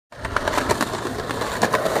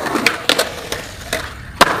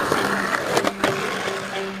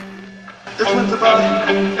it's about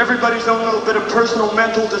everybody's own little bit of personal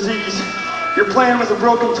mental disease. You're playing with a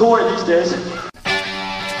broken toy these days.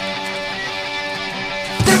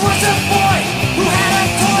 There was a boy who had a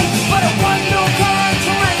toy, but it was no car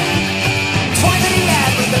terrain. Toy that he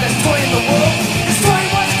had was the best toy in the world. His toy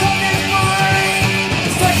was called his mind.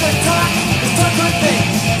 His toy could talk, his toy could think.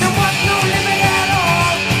 There was no limit at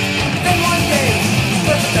all. Then one day, he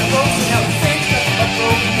flipped the ropes and now he thinks nothing but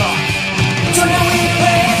broken talk. So now he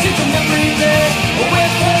plays each and every day with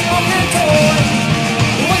his broken toy.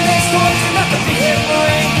 When they score, turn up the beat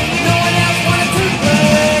ring. No one else wanted to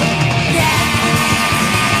play. Yeah.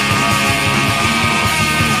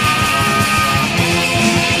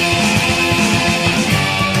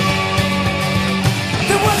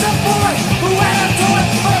 There was a boy who had a toy,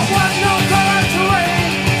 but it was no color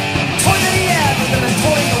terrain. Toy that he had was the best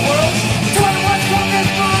toy in the world. Toy was from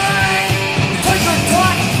his mind. Toy could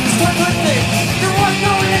talk, toy could think. There was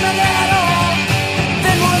no limit at all.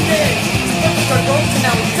 Then one day, he flipped the ropes and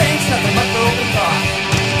now he thinks nothing but broken talk.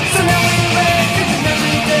 So now he plays each and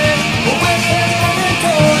every day with his broken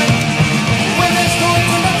toy. When this toy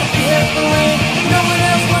turned out to be his ring, no one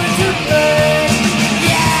else wanted to play.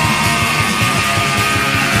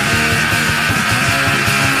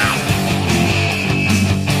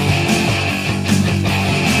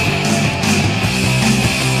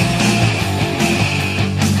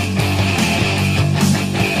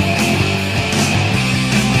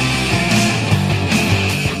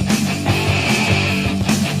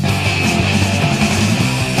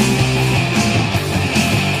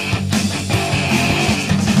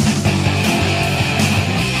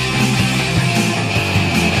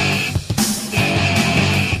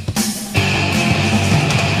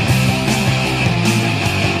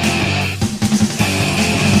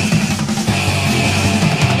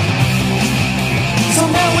 So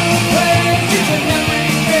now we play each and every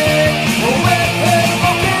day with his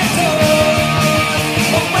broken toy.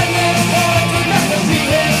 But when this toy turned out to be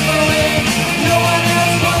his ring, no one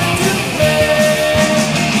else wanted to play.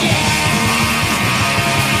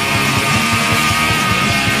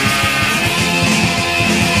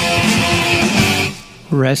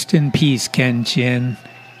 Rest in peace, Ken Chin.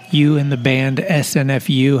 You and the band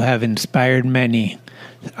SNFU have inspired many.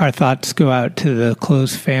 Our thoughts go out to the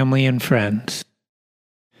close family and friends.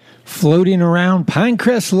 Floating around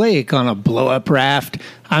Pinecrest Lake on a blow-up raft,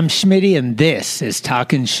 I'm Schmitty and this is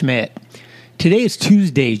Talkin' Schmidt. Today is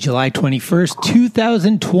Tuesday, July 21st,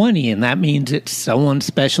 2020, and that means it's someone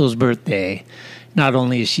special's birthday. Not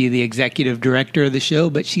only is she the executive director of the show,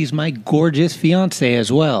 but she's my gorgeous fiancée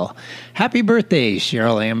as well. Happy birthday,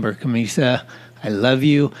 Cheryl Amber Camisa. I love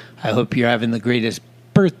you. I hope you're having the greatest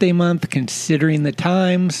birthday month considering the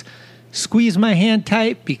times. Squeeze my hand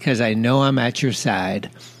tight because I know I'm at your side.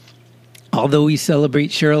 Although we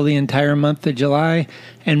celebrate Cheryl the entire month of July,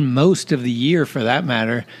 and most of the year for that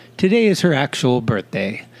matter, today is her actual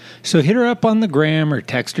birthday. So hit her up on the gram or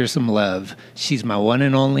text her some love. She's my one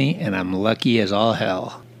and only, and I'm lucky as all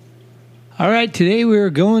hell. All right, today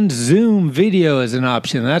we're going Zoom video as an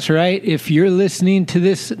option. That's right. If you're listening to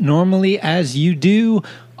this normally as you do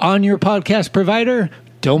on your podcast provider,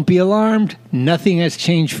 don't be alarmed. Nothing has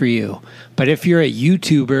changed for you. But if you're a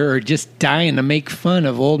YouTuber or just dying to make fun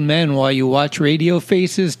of old men while you watch radio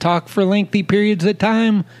faces talk for lengthy periods of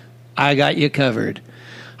time, I got you covered.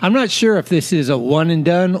 I'm not sure if this is a one and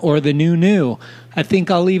done or the new. I think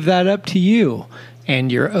I'll leave that up to you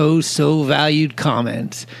and your oh so valued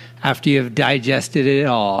comments after you have digested it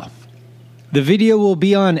all. The video will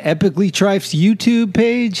be on Epically Trife's YouTube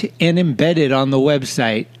page and embedded on the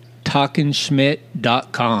website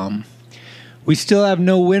talkinschmidt.com. We still have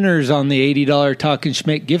no winners on the $80 Talkin'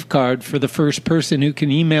 Schmidt gift card for the first person who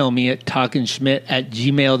can email me at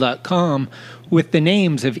talkinschmidt@gmail.com with the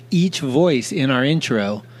names of each voice in our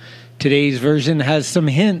intro. Today's version has some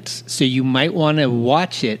hints, so you might want to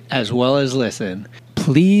watch it as well as listen.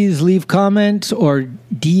 Please leave comments or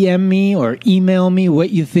DM me or email me what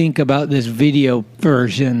you think about this video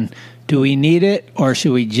version. Do we need it or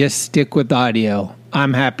should we just stick with audio?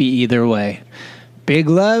 I'm happy either way. Big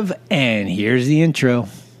love, and here's the intro.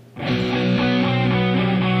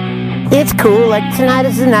 It's cool, like tonight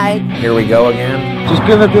is the night. Here we go again. Just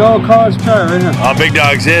give it the old college try right now. Big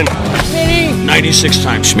dog's in. Schmitty. 96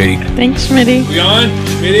 times, Schmitty. Thanks, Schmitty. We on?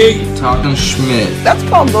 Schmitty? Talking Schmidt. That's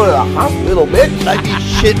called go to the hospital, bitch. I be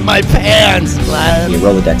shit my pants, man. Your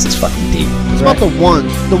Rolodex is fucking deep. It's about the one.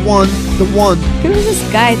 Who is this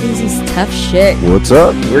guy? Thinks he's tough shit. What's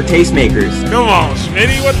up? We're tastemakers. Come on,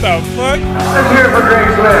 Schmitty, what the fuck? Let's hear it for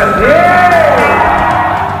Graceland. Yeah!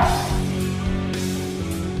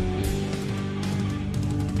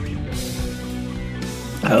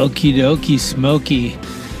 Okie dokie smoky.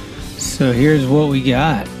 So here's what we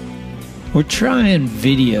got. We're trying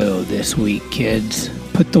video this week, kids.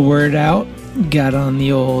 Put the word out, got on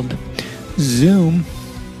the old Zoom,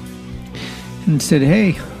 and said,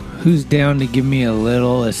 hey, who's down to give me a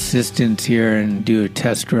little assistance here and do a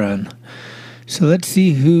test run? So let's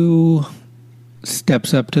see who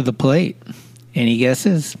steps up to the plate. Any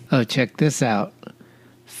guesses? Oh, check this out.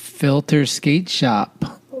 Filter Skate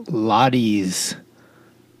Shop, Lottie's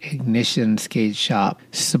Ignition Skate Shop,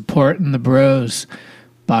 supporting the bros.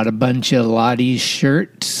 Bought a bunch of Lottie's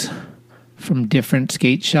shirts from different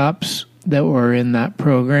skate shops that were in that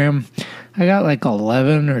program. I got like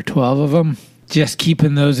 11 or 12 of them. Just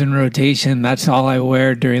keeping those in rotation. That's all I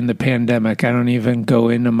wear during the pandemic. I don't even go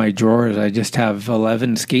into my drawers. I just have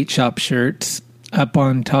 11 skate shop shirts up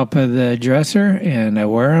on top of the dresser, and I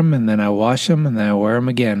wear them, and then I wash them, and then I wear them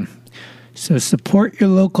again. So support your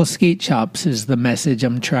local skate shops is the message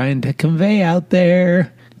I'm trying to convey out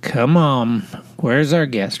there. Come on. Where's our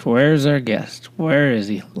guest? Where's our guest? Where is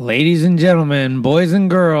he? Ladies and gentlemen, boys and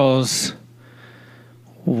girls,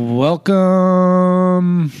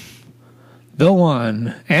 welcome the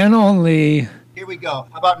one and only. Here we go.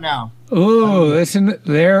 How about now? Ooh, listen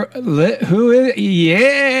there. Who is?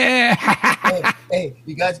 Yeah. Hey,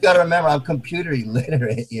 you guys got to remember, I'm computer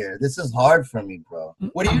illiterate here. This is hard for me, bro.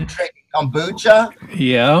 What are you drinking? Kombucha?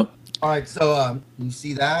 Yeah. All right, so you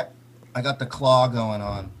see that? I got the claw going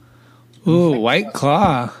on. Ooh, White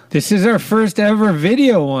Claw. This is our first ever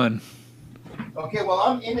video one. Okay, well,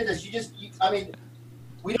 I'm into this.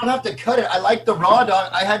 We don't have to cut it. I like the raw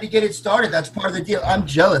dog. I had to get it started. That's part of the deal. I'm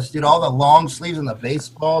jealous, dude. All the long sleeves and the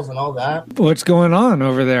baseballs and all that. What's going on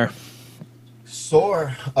over there?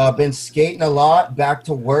 Sore. Been skating a lot. Back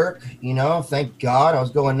to work. Thank God. I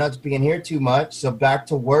was going nuts being here too much. So back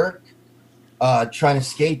to work. Trying to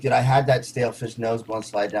skate, dude. I had that stale fish nose blunt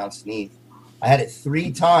slide down sneeze. I had it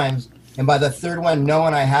 3 times. And by the third one,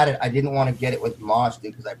 knowing I had it, I didn't want to get it with Mosh,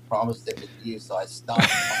 dude, because I promised it with you. So I stopped.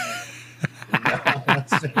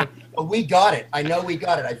 But we got it. I know we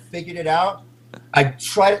got it. I figured it out. I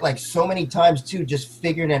tried it like so many times too, just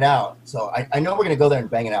figuring it out. So I know we're going to go there and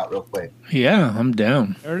bang it out real quick. Yeah, I'm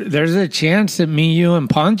down. There's a chance that me, you, and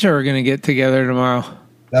Poncho are going to get together tomorrow.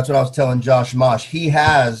 That's what I was telling Josh Mosh. He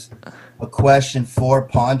has a question for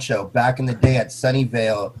Poncho. Back in the day at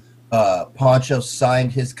Sunnyvale, Poncho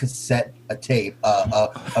signed his cassette tape,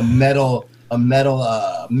 a metal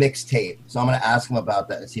mixtape. So I'm going to ask him about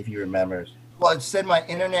that and see if he remembers. Well, it said my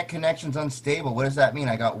internet connection's unstable. What does that mean?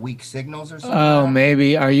 I got weak signals or something? Oh,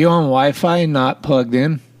 maybe. Are you on Wi-Fi, not plugged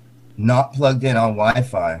in? Not plugged in on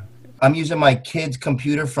Wi-Fi. I'm using my kid's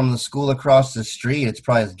computer from the school across the street. It's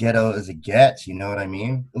probably as ghetto as it gets. You know what I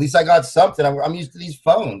mean? At least I got something. I'm used to these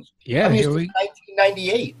phones. Yeah, I'm used to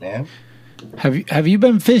 1998, man. Have you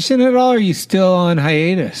been fishing at all, or are you still on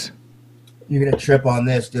hiatus? You're going to trip on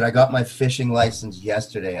this, dude. I got my fishing license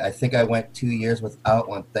yesterday. I think I went 2 years without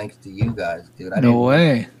one thanks to you guys, dude. No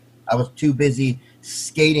way. I was too busy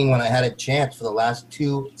skating when I had a chance for the last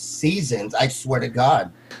 2 seasons. I swear to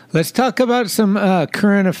God. Let's talk about some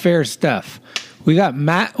current affair stuff. We got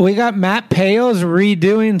Matt Pales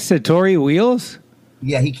redoing Satori Wheels.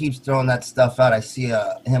 Yeah, he keeps throwing that stuff out. I see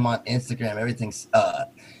him on Instagram. Everything's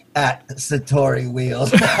at Satori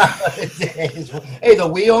Wheels. Hey, the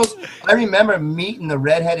Wheels. I remember meeting the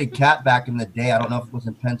redheaded cat back in the day. I don't know if it was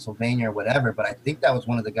in Pennsylvania or whatever, but I think that was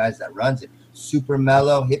one of the guys that runs it. Super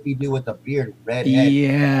mellow, hippie dude with a beard, redhead.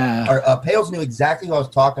 Yeah. Pales knew exactly who I was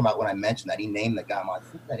talking about when I mentioned that. He named the guy. I'm like, I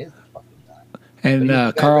think that is the fucking guy. And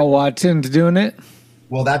Carl Watson's doing it?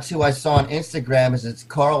 Well, that's who I saw on Instagram. It's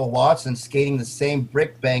Carl Watson skating the same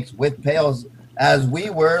brick banks with Pales as we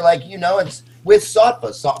were. Like, it's with Satva.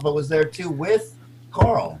 Satva was there too with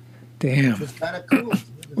Carl. Damn. Which was kind of cool.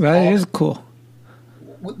 That is cool.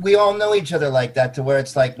 We all know each other like that, to where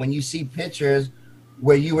it's like when you see pictures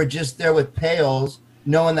where you were just there with Pales,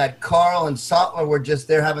 knowing that Carl and Satva were just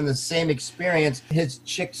there having the same experience. His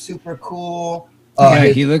chick's super cool.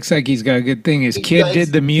 He looks like he's got a good thing. His kid did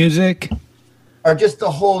the music. Or just the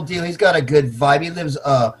whole deal. He's got a good vibe. He lives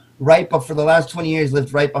for the last 20 years,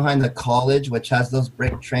 lived right behind the college, which has those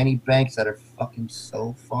brick tranny banks that are fucking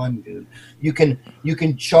so fun, dude. You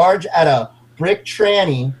can charge at a brick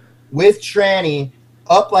tranny with tranny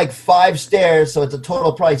up like 5 stairs, so it's a total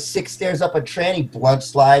of probably 6 stairs up a tranny blunt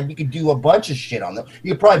slide. You could do a bunch of shit on them.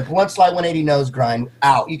 You could probably blunt slide 180 nose grind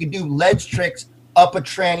out. You could do ledge tricks up a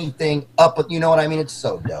tranny thing, you know what I mean? It's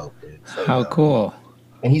so dope, dude. How cool.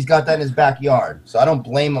 And he's got that in his backyard. So I don't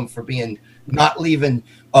blame him for not leaving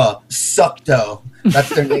Suckdo. That's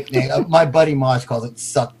their nickname. My buddy Mosh calls it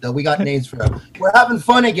Suckdo. We got names for them. We're having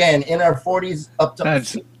fun again in our 40s up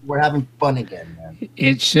to. We're having fun again, man.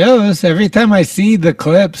 It shows. Every time I see the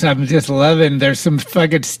clips, I'm just loving. There's some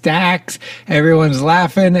fucking stacks. Everyone's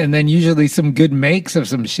laughing, and then usually some good makes of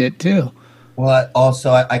some shit too. Well,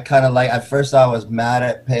 also, I kind of like, at first I was mad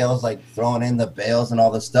at Pales, like throwing in the bales and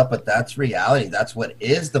all this stuff, but that's reality. That's what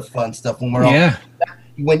is the fun stuff when we're all,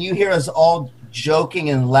 when you hear us all joking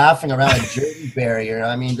and laughing around a Jersey barrier,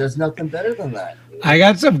 I mean, there's nothing better than that. I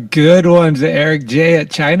got some good ones. Eric J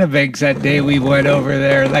at China Banks that day we went over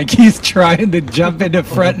there. Like he's trying to jump into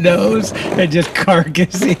front nose and just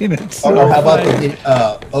carcassing. It's so how about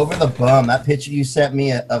the over the bum? That picture you sent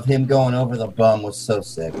me of him going over the bum was so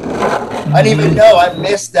sick. I didn't even know. I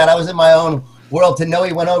missed that. I was in my own world to know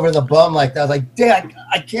he went over the bum like that. I was like, damn,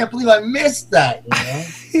 I can't believe I missed that.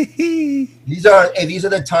 You know? These are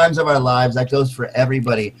the times of our lives. That goes for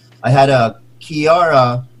everybody. I had a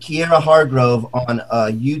Kiara Hargrove on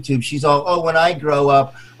YouTube. She's all, oh, when I grow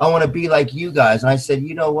up, I want to be like you guys. And I said,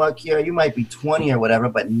 you know what, Kiara, you might be 20 or whatever,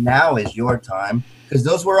 but now is your time. Because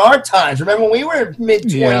those were our times. Remember when we were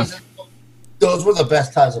mid-20s? Yeah. Those were the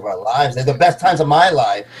best times of our lives. They're the best times of my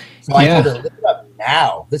life. So I told her, live it up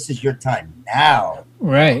now. This is your time now.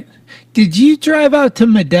 Right. Did you drive out to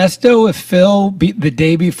Modesto with Phil the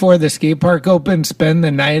day before the skate park opened, spend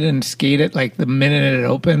the night and skate it like the minute it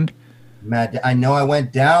opened? Man, I know I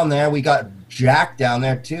went down there. We got Jack down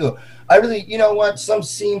there too. I really, you know what? Some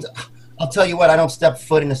scenes, I'll tell you what, I don't step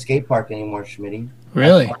foot in a skate park anymore, Schmitty.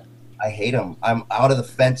 Really? I hate them. I'm out of the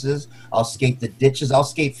fences. I'll skate the ditches. I'll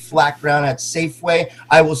skate flat ground at Safeway.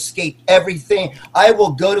 I will skate everything. I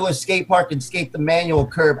will go to a skate park and skate the manual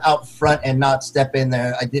curb out front and not step in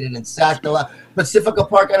there. I did it in Sackville. Pacifica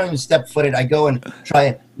Park, I don't even step foot in. I go and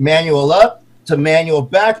try manual up to manual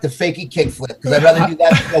back to fakie kickflip because I'd rather do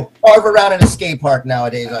that than go carve around in a skate park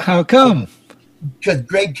nowadays. How come? Because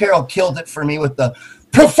Greg Carroll killed it for me with the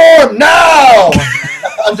perform now.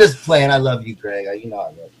 I'm just playing. I love you, Greg. You know I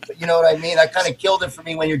love you. But you know what I mean? I kind of killed it for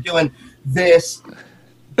me when you're doing this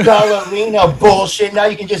ballerina bullshit. Now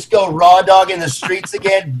you can just go raw dog in the streets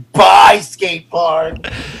again. Bye, skate park.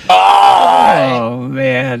 Bye. Oh,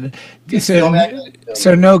 man.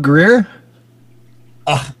 So no Greer?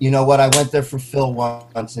 You know what? I went there for Phil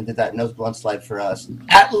once and did that nose blunt slide for us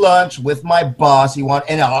at lunch with my boss. And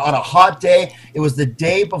on a hot day, it was the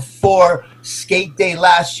day before skate day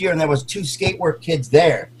last year, and there was 2 skate work kids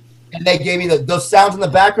there, and they gave me those sounds in the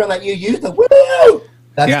background that you used. The woo!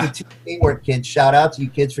 That's the 2 skate work kids. Shout out to you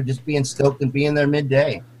kids for just being stoked and being there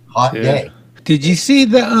midday, hot day. Did you see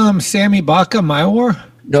the Sammy Baca My War?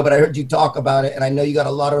 No, but I heard you talk about it, and I know you got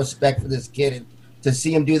a lot of respect for this kid. And to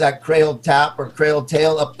see him do that cradle tap or cradle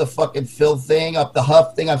tail up the fucking Phil thing, up the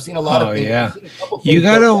Huff thing. I've seen a lot of things. Yeah. You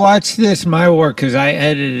got to watch this My War because I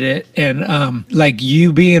edited it. And like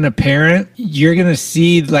you being a parent, you're going to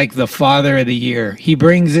see like the father of the year. He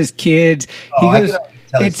brings his kids.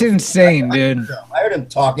 It's insane, dude. I heard him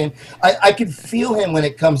talking. I could feel him when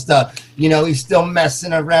it comes to, you know, he's still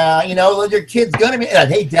messing around. You know, your kid's going to be like,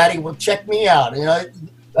 hey, daddy, well, check me out. You know,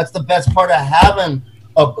 that's the best part of having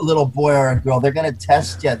a little boy or a girl. They're going to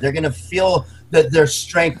test you. They're going to feel their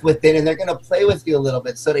strength within, and they're going to play with you a little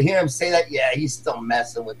bit. So to hear him say that, yeah, he's still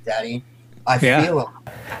messing with daddy, I feel him.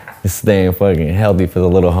 Staying fucking healthy for the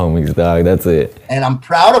little homies, dog. That's it. And I'm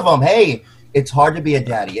proud of him. Hey, it's hard to be a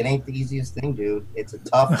daddy. It ain't the easiest thing, dude. It's a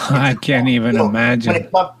tough. I can't even imagine.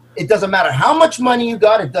 It doesn't matter how much money you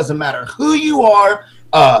got. It doesn't matter who you are.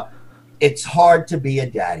 It's hard to be a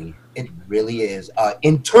daddy. It really is.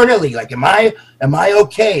 Internally, like, am I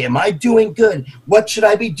okay? Am I doing good? What should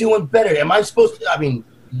I be doing better? Am I supposed to? I mean,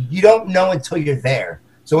 you don't know until you're there.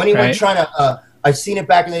 So anyone trying to, I've seen it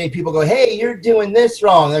back in the day. People go, "Hey, you're doing this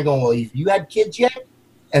wrong." They're going, "Well, you had kids yet?"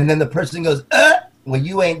 And then the person goes, well,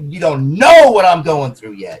 you don't know what I'm going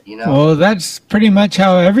through yet, you know? Well, that's pretty much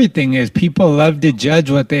how everything is. People love to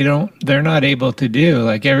judge what they're not able to do.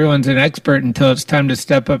 Like everyone's an expert until it's time to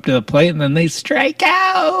step up to the plate and then they strike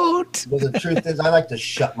out. Well, the truth is I like to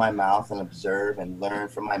shut my mouth and observe and learn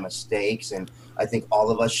from my mistakes. And I think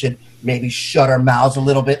all of us should maybe shut our mouths a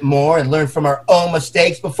little bit more and learn from our own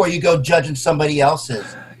mistakes before you go judging somebody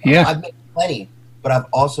else's. Yeah. I've made plenty, but I've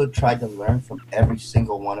also tried to learn from every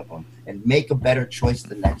single one of them and make a better choice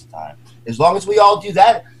the next time. As long as we all do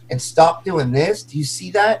that and stop doing this, do you see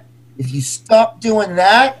that? If you stop doing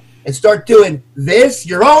that and start doing this,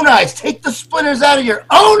 your own eyes, take the splinters out of your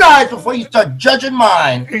own eyes before you start judging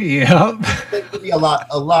mine. Yep. It would be a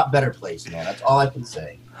lot better place, man. That's all I can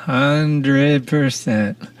say.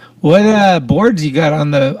 100%. What boards you got on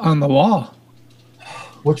the wall?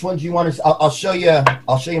 Which one do you want to? I'll show you.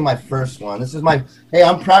 I'll show you my first one. This is my. Hey,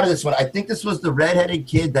 I'm proud of this one. I think this was the redheaded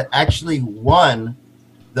kid that actually won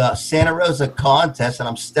the Santa Rosa contest, and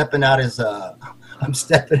I'm stepping out as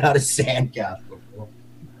sandcastle.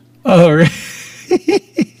 Oh,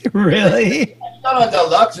 really? Not on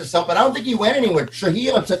Deluxe or something. I don't think he went anywhere.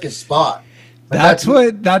 Trujillo took his spot. But That's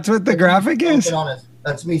what the graphic is.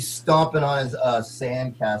 That's me stomping on his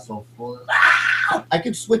sandcastle. I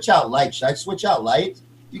could switch out lights. Should I switch out lights?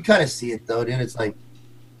 You kind of see it though, dude. It's like,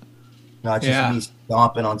 no, it's just me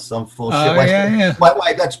stomping on some full shit.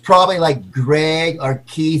 Why, that's probably like Greg or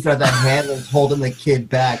Keith or the handlers holding the kid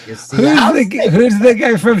back. You see, who's the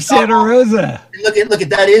guy from Santa Rosa? Look at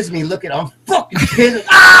that is me. Look at I'm fucking kidding.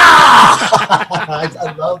 I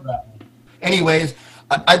love that. Anyways,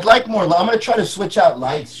 I'd like more. I'm gonna try to switch out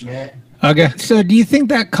lights, shit. Okay. So, do you think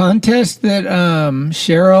that contest that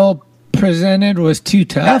Cheryl presented was too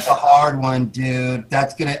tough? That's a hard one, dude.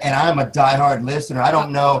 That's gonna, and I'm a diehard listener. I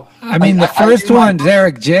don't know. I mean, the first one's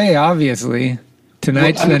Eric J. Obviously,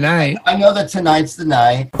 tonight's the night. I know that tonight's the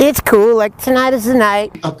night. It's cool. Like tonight is the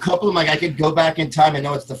night. A couple of them, like I could go back in time and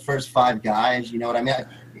know it's the first 5 guys. You know what I mean?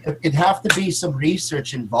 It'd have to be some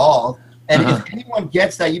research involved. And if anyone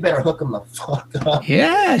gets that, you better hook them the fuck up.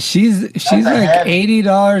 Yeah, she's like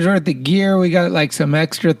 $80 worth of gear. We got like some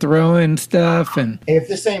extra throw-in stuff, and if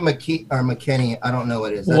this ain't McKinney, I don't know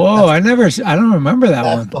what it is. I don't remember that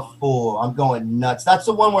one. That's the fool. I'm going nuts. That's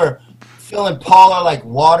the one where Phil and Paul are like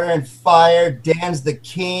water and fire. Dan's the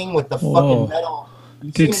king with the fucking metal.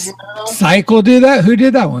 Did Cycle do that? Who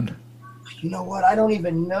did that one? You know what? I don't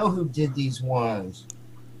even know who did these ones.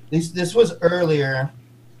 This was earlier.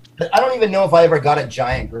 I don't even know if I ever got a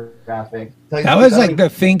giant graphic. That was like the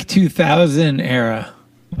Think 2000 era.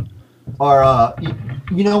 Or,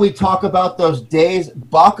 you know, we talk about those days.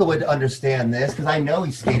 Baca would understand this because I know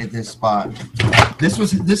he skated this spot. This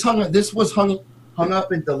was hung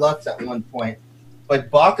up in Deluxe at one point,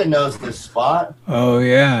 but Baca knows this spot. Oh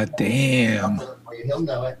yeah, damn. He'll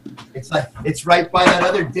know it. It's right by that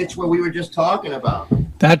other ditch where we were just talking about.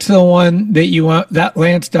 That's the one that you want. That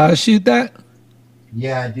Lance Dawes shoot that.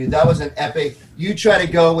 Yeah, dude, that was an epic. You try to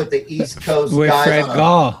go with the East Coast with guys Fred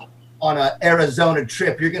Gall on an Arizona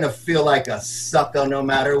trip, you're gonna feel like a sucker no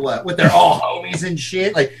matter what. With their all homies and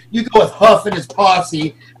shit. Like you go with Huff and his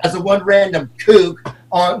posse as a one random kook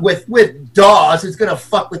on with Dawes, it's gonna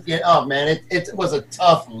fuck with you. Oh man, it was a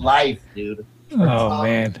tough life, dude. Oh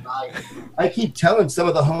man, I keep telling some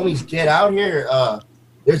of the homies get out here.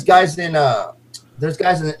 There's guys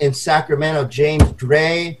in Sacramento, James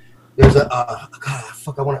Gray. There's I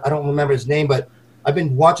don't remember his name, but I've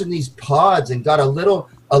been watching these pods and got a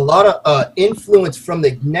lot of influence from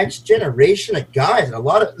the next generation of guys. And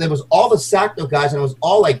there was all the Sacto guys, and it was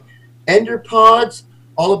all like Ender pods,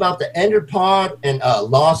 all about the Ender pod and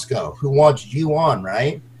Losco, who wants you on,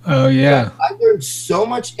 right? Oh yeah. But I learned so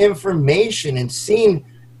much information and seen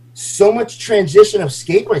so much transition of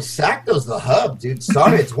skateboarding. Sacto's the hub, dude.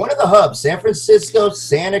 Sorry, it's one of the hubs. San Francisco,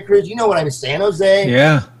 Santa Cruz, you know what I mean? San Jose.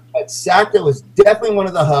 Yeah. But Sacto was definitely one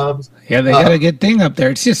of the hubs. Yeah, they got a good thing up there.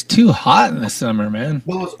 It's just too hot in the summer, man.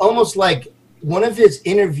 Well, it was almost like one of his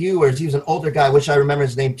interviewers, he was an older guy, which I remember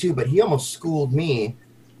his name too, but he almost schooled me.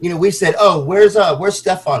 You know, we said, oh, where's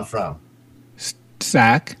Stefan from?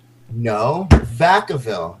 Sac? No,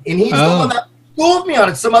 Vacaville. And he's the one that schooled me on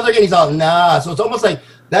it. Some other guy, he's all, nah. So it's almost like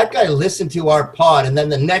that guy listened to our pod, and then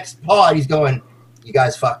the next pod, he's going, you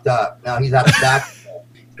guys fucked up. Now he's out of Vacaville.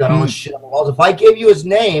 Got all this shit on the walls. If I gave you his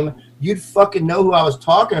name, you'd fucking know who I was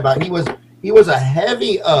talking about. He was a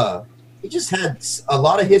heavy he just had a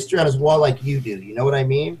lot of history on his wall like you do. You know what I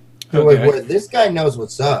mean? Okay. Where this guy knows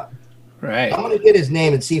what's up. Right. I'm gonna get his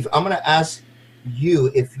name and see if I'm gonna ask you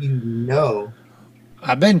if you know.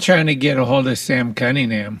 I've been trying to get a hold of Sam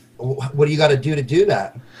Cunningham. What do you got to do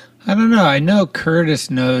that? I don't know. I know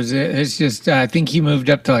Curtis knows it. It's just I think he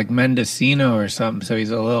moved up to like Mendocino or something, so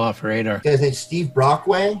he's a little off radar. His name's Steve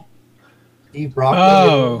Brockway. Steve Brockway.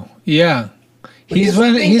 Oh, yeah. He's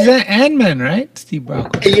an Ant-Man, right? Steve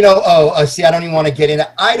Brockway. You know, see, I don't even want to get into.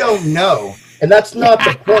 I don't know, and that's not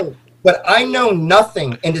the point. But I know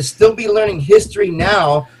nothing, and to still be learning history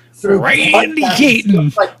now through Randy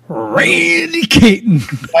Caton. Randy Caton.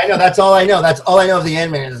 I know. That's all I know. That's all I know of the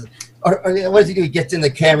Ant-Man is. Or what does he do? He gets in the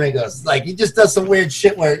camera and goes, like, he just does some weird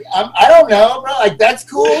shit where, I don't know, bro. Like, that's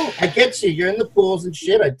cool. I get you. You're in the pools and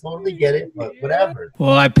shit. I totally get it, but whatever.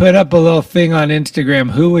 Well, I put up a little thing on Instagram.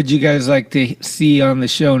 Who would you guys like to see on the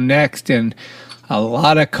show next? And a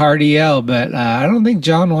lot of Cardiel, but I don't think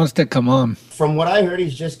John wants to come on. From what I heard,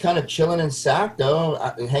 he's just kind of chilling in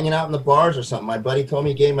Sacto, hanging out in the bars or something. My buddy told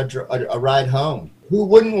me he gave him a ride home. Who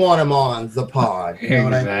wouldn't want him on the pod? You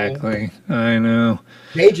know Exactly. I know.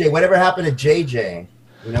 JJ, whatever happened to JJ?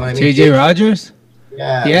 You know what I mean? JJ Rogers?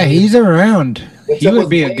 Yeah. Yeah, he's around. What's He up would with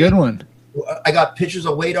be a Wade? good one. I got pictures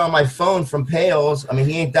of Wade on my phone from Pales. I mean,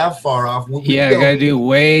 he ain't that far off. Yeah, I gotta do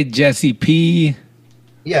Wade, Jesse P.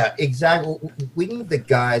 Yeah, exactly. We need the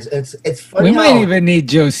guys. It's funny. We might even need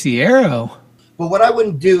Joe Sierra. But what I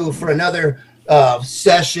wouldn't do for another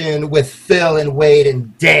session with Phil and Wade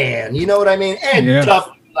and Dan, you know what I mean? And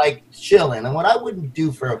Duff, like chilling. And what I wouldn't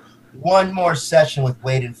do for one more session with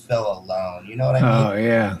Wade and Phil alone, you know what I mean? Oh,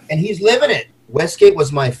 yeah. And he's living it. Westgate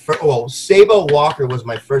was my first. Well, Sabo Walker was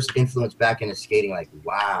my first influence back into skating. Like,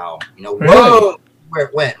 wow, you know, whoa, where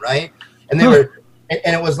it went, right? And they were,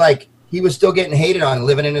 and it was like he was still getting hated on,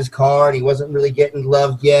 living in his car, and he wasn't really getting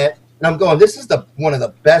loved yet. And I'm going, this is one of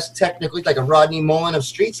the best technically, like a Rodney Mullen of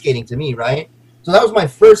street skating to me, right? So that was my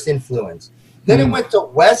first influence. Then it went to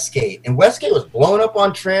Westgate, and Westgate was blowing up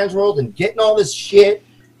on Transworld and getting all this shit.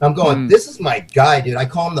 I'm going, this is my guy, dude. I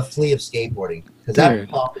call him the flea of skateboarding because that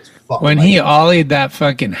pop is fucking. When he ollied that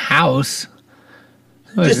fucking house,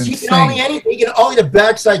 he can ollie anything. He can ollie the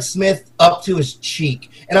backside Smith up to his cheek.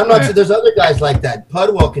 And I'm not saying there's other guys like that.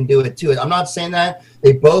 Pudwell can do it too. I'm not saying that.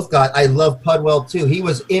 They both got. I love Pudwell too. He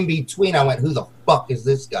was in between. I went, who the fuck is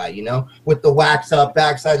this guy? You know, with the wax up,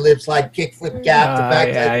 backside lip slide, kick flip gap, to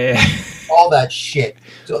backside, all that shit.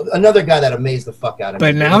 So another guy that amazed the fuck out of me.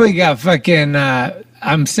 But now we got fucking.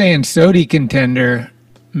 I'm saying Sodi contender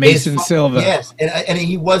Mason Silva. Yes, and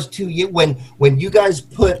he was too. When you guys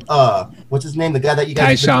put what's his name? The guy that you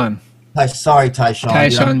guys Tyshawn.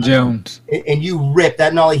 Tyshawn Jones. And you ripped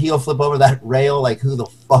that nollie heel flip over that rail. Like, who the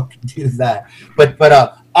fuck do that? But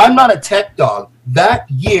I'm not a tech dog. That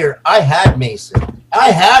year I had Mason.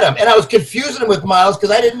 I had him, and I was confusing him with Miles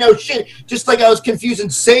because I didn't know shit. Just like I was confusing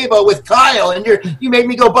Sabo with Kyle, and you made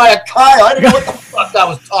me go buy a Kyle. I didn't know what the fuck I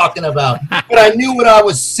was talking about, but I knew what I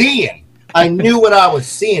was seeing. And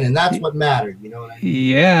that's what mattered. You know what I mean?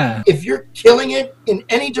 Yeah. If you're killing it in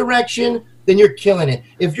any direction, then you're killing it.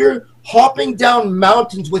 If you're hopping down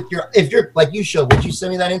mountains with if you're like you showed, would you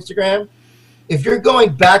send me that Instagram? If you're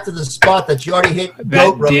going back to the spot that you already hit,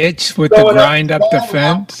 that ditch with the grind up the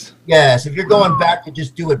fence. Yes, if you're going back to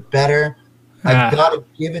just do it better, I've got to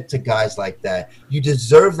give it to guys like that. You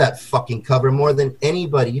deserve that fucking cover more than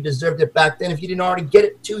anybody. You deserved it back then. If you didn't already get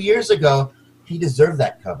it 2 years ago, he deserved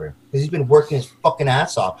that cover because he's been working his fucking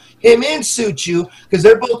ass off. Him and Suchu, because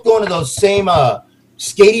they're both going to those same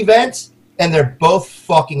skate events, and they're both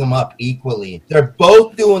fucking them up equally. They're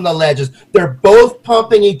both doing the ledges. They're both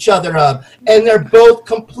pumping each other up, and they're both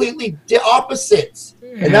completely opposites.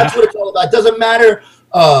 And that's what it's all about. It doesn't matter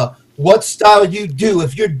what style you do.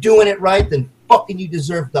 If you're doing it right, then fucking you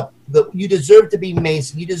deserve you deserve to be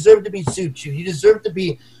Mason. You deserve to be Suchu. You deserve to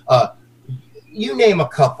be you name a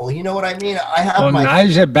couple. You know what I mean? I have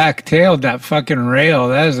Nyjah backtailed that fucking rail.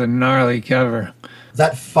 That is a gnarly cover.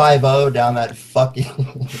 That 5-0 down that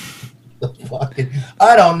fucking.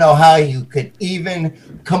 I don't know how you could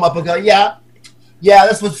even come up and go, yeah,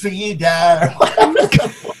 this was for you, Dad. How do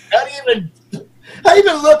you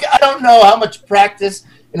even look? I don't know how much practice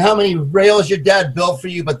and how many rails your dad built for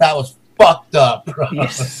you, but that was fucked up, bro.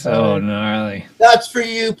 So gnarly. That's for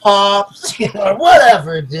you, Pops.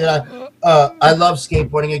 Whatever, dude. I love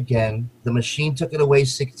skateboarding again. The machine took it away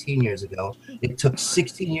 16 years ago. It took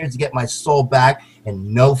 16 years to get my soul back,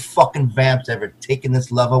 and no fucking vamp's ever taken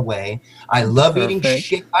this love away. I love eating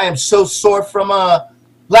shit. I am so sore from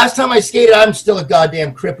last time I skated. I'm still a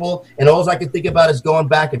goddamn cripple, and all I can think about is going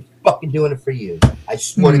back and fucking doing it for you. I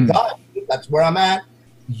swear to God, that's where I'm at.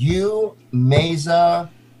 You, Meza,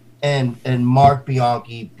 and Mark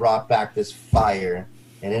Bianchi brought back this fire,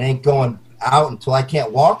 and it ain't going out until I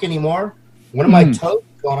can't walk anymore. One of my toes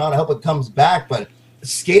is going on. I hope it comes back, but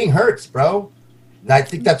skating hurts, bro. And I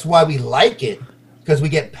think that's why we like it, because we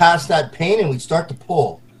get past that pain and we start to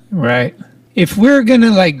pull. Right. If we're going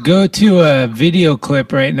to go to a video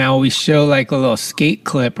clip right now, we show a little skate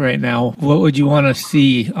clip right now, what would you want to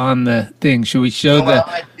see on the thing? Should we show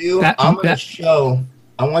I'm going to show.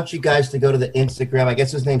 I want you guys to go to the Instagram. I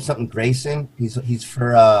guess his name's something Grayson. He's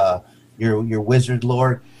for your Wizard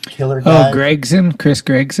Lord killer guy. Oh, Gregson, Chris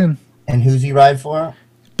Gregson. And who's he ride for?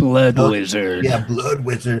 Blood Wizard. Yeah, Blood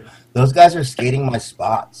Wizard. Those guys are skating my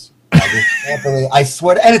spots. I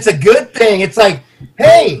swear, and it's a good thing. It's like,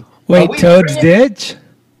 hey, wait, Toad's Ditch?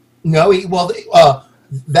 No,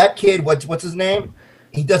 that kid. What's his name?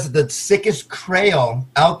 He does the sickest crail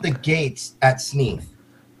out the gates at Sneath.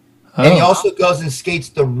 Oh. And he also goes and skates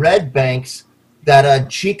the red banks that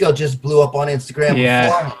Chico just blew up on Instagram. Yeah,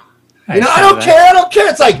 before. I don't care.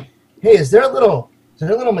 It's like, hey, is there a little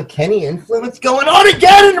there a little McKinney influence going on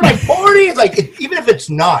again into my 40s? Like, even if it's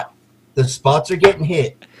not, the spots are getting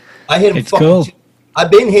hit. I hit them. It's cool.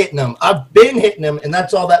 I've been hitting them, and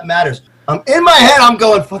that's all that matters. In my head, I'm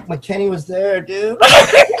going, fuck, McKinney was there, dude.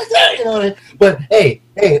 You know what I mean? But hey,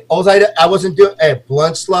 all I wasn't doing,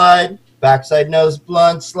 blunt slide, backside nose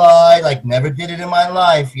blunt slide, like never did it in my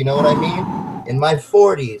life. You know what I mean? In my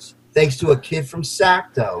 40s, thanks to a kid from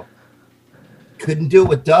Sacto. Couldn't do it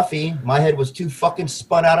with Duffy. My head was too fucking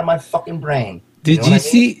spun out of my fucking brain. Did you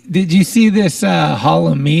see this Hall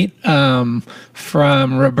of Meat from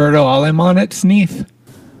Roberto Alemán at Sneath?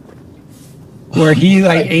 Where he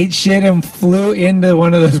like ate shit and flew into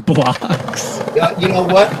one of those blocks. You know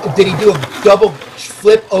what? Did he do a double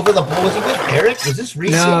flip over the ball? Was he with Eric? Was this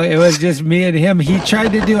recent? No, it was just me and him. He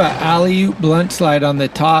tried to do a alley-oop blunt slide on the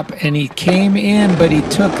top, and he came in, but he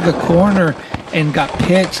took the corner and got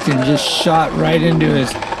pitched and just shot right into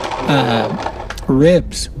his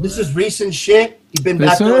ribs. This is recent shit? You've been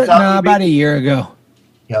back there? No, about a year ago.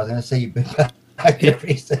 Yeah, I was going to say you've been back there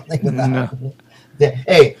recently. No.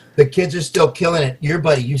 Hey, the kids are still killing it. Your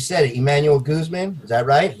buddy, you said it, Emmanuel Guzman, is that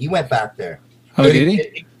right? He went back there. Oh, did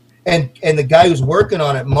he? And the guy who's working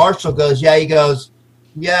on it, Marshall, goes, yeah,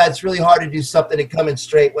 it's really hard to do something to come in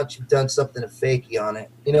straight once you've done something to fakey on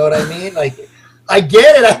it. You know what I mean? Like, I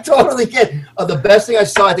get it. I totally get it. The best thing I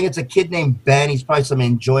saw, I think it's a kid named Ben. He's probably some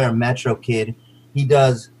Enjoy or Metro kid. He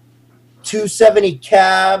does 270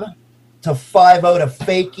 cab to 5-0 to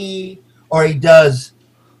fakey, or he does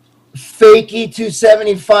fakey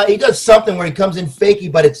 275. He does something where he comes in fakey,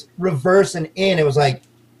 but it's reverse and in. It was like,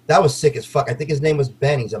 that was sick as fuck. I think his name was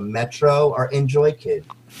Ben. He's a Metro or Enjoy kid.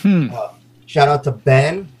 Shout out to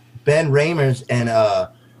Ben Ramers,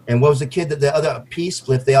 and what was the kid that the other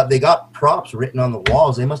P-Split? They got props written on the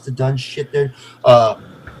walls. They must have done shit there.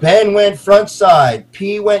 Ben went front side.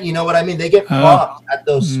 P went, you know what I mean? They get props at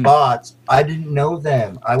those spots. I didn't know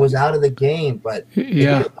them. I was out of the game, but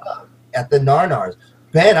yeah, at the Narnars.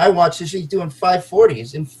 Ben, I watched this. He's doing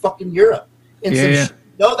 540s in fucking Europe.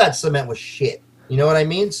 No, that cement was shit. You know what I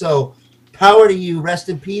mean? So, power to you. Rest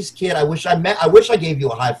in peace, kid. I wish I gave you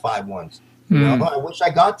a high five once. You know, I wish I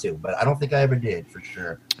got to, but I don't think I ever did for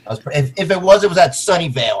sure. If it was at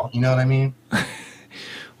Sunnyvale. You know what I mean?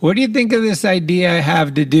 What do you think of this idea I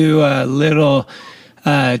have to do a little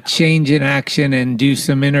change in action and do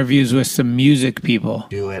some interviews with some music people?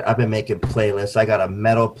 Do it. I've been making playlists. I got a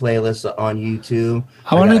metal playlist on YouTube.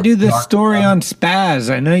 I want to do the story on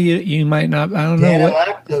Spaz. I know you might not. I don't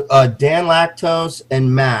know. Dan Lactose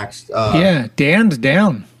and Max. Yeah, Dan's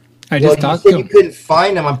down. I just talked to him. You couldn't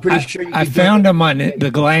find him. I'm pretty sure you. I found him on the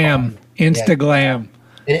Glam, Instagram.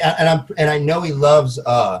 And I know he loves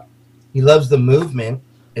the movement.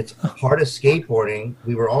 It's part of skateboarding.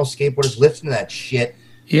 We were all skateboarders listening to that shit.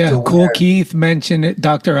 Yeah, Cool Keith mentioned it,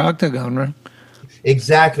 Dr. Octagon, right?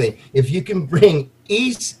 Exactly. If you can bring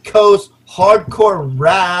East Coast hardcore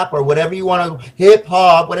rap or whatever you want to, hip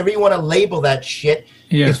hop, whatever you want to label that shit.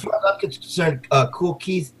 Yeah. As far as I'm concerned, Cool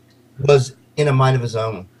Keith was in a mind of his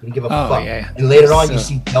own. He didn't give a fuck. Yeah. And later on, you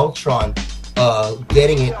see Deltron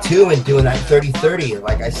getting it too and doing that 30-30.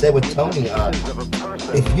 Like I said with Tony,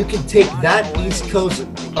 if you can take that East Coast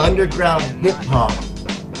underground hip hop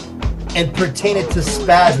and pertain it to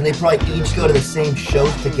Spaz, and they probably each go to the same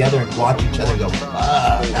shows together and watch each other go,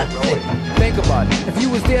 that's it. Think about it. If you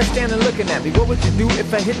was there standing looking at me, what would you do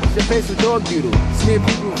if I hit your face with dog doodle? Smear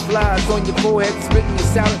people with flies on your forehead, spitting your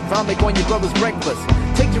salad, vomit on your brother's breakfast.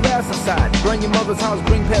 Take your ass inside, burn your mother's house,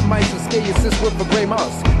 bring pet mice and scare your sis with a gray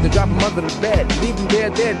mouse. Then drop him under the bed, leave him there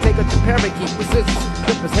dead, take out your parakeet with scissors,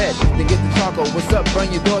 clip his head, then get the charcoal. What's up?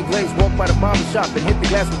 Burn your dog legs, walk by the barber shop and hit the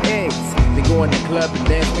glass with eggs. Then go in the club and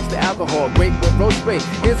dance, mix the alcohol, grape with rose spray.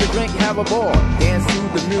 Here's a drink, have a ball, dance to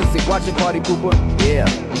the music, watch a party pooper. Yeah,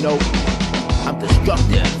 you know, I'm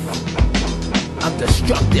destructive. I'm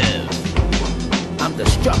destructive. I'm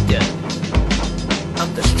destructive.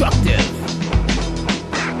 I'm destructive.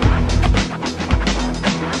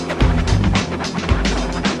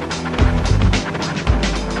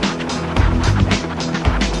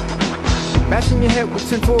 Bashing your head with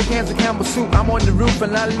 10 full cans of Campbell soup. I'm on the roof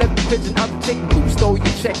and I left the pigeon out the chicken coop. Stole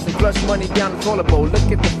your checks and flushed money down the toilet bowl.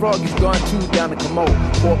 Look at the frog, he's gone too down the commode.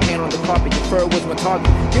 Pour pan on the carpet, your fur was my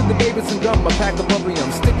target. Give the baby some gum, a pack of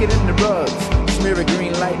bubblegum. Stick it in the rugs, smear a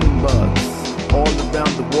green lightning bugs. All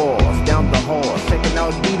around the walls, down the hall. Checking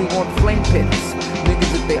out beating on flame pits.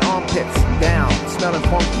 Niggas with their armpits down, smelling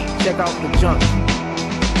funky. Check out the junk.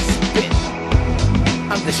 Spit.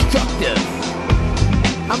 I'm destructive.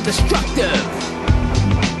 I'm destructive.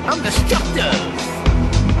 I'm destructive.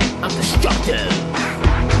 I'm destructive.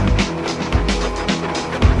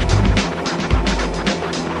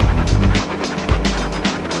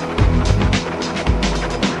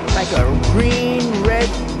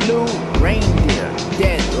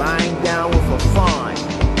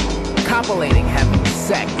 copulating, having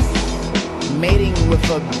sex, mating with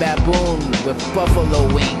a baboon with buffalo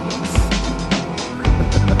wings.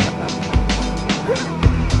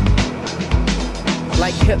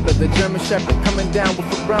 Like Hitler, the German Shepherd, coming down with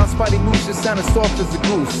a brown spotty moose that sounded soft as a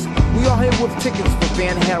goose. We all here with tickets for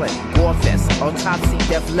Van Halen, Gorefest, Autopsy,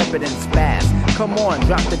 Def Leppard, and Spaz. Come on,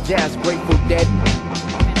 drop the jazz, Grateful Dead.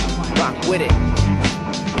 Rock with it.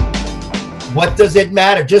 What does it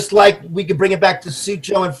matter? Just like we could bring it back to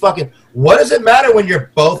Sucho and fucking. What does it matter when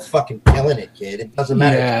you're both fucking killing it, kid? It doesn't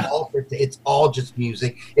matter. Yeah. It's all just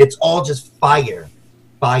music. It's all just fire.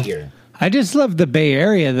 Fire. I just love the Bay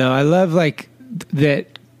Area, though. I love like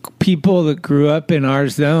that people that grew up in our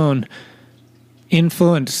zone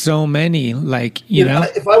influenced so many. Like you know,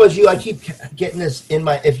 if I was you, I keep getting this in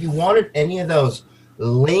my. If you wanted any of those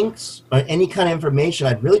links or any kind of information,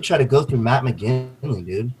 I'd really try to go through Matt McGinley,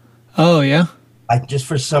 dude. Oh yeah, I just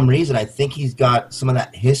for some reason I think he's got some of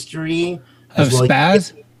that history of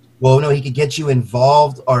Spaz. He could get you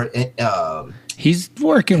involved or he's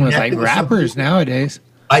working with like rappers nowadays.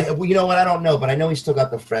 You know what? I don't know, but I know he's still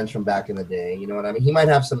got the friends from back in the day. You know what I mean? He might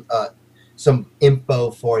have some info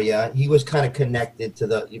for you. He was kind of connected to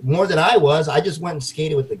the more than I was. I just went and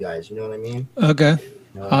skated with the guys. You know what I mean? Okay.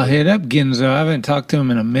 I'll hit up Ginzo. I haven't talked to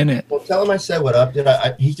him in a minute. Well, tell him I said what up, dude.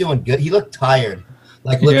 He's doing good. He looked tired.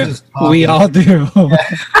 Like, look who's talking. We all do.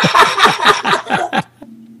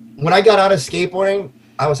 When I got out of skateboarding,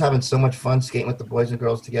 I was having so much fun skating with the boys and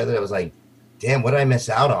girls together. It was like, damn, what did I miss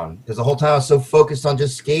out on? Because the whole time I was so focused on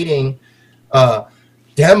just skating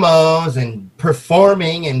demos and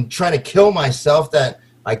performing and trying to kill myself that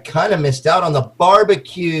I kind of missed out on the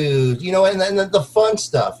barbecues, you know, and the fun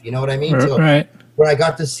stuff. You know what I mean? So right. When I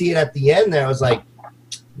got to see it at the end there, I was like,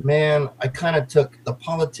 man, I kind of took the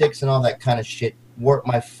politics and all that kind of shit, warped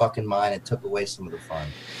my fucking mind and took away some of the fun.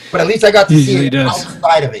 But at least I got to see it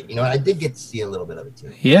outside of it. You know, I did get to see a little bit of it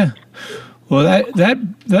too. Yeah. Well,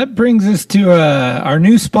 that brings us to our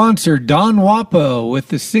new sponsor, Don Wapo, with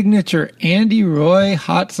the signature Andy Roy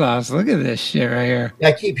hot sauce. Look at this shit right here. Yeah,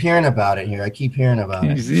 I keep hearing about it here.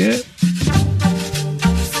 You see it?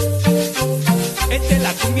 Esta es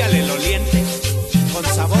la cumbia del Oriente, con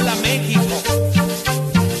sabor a México.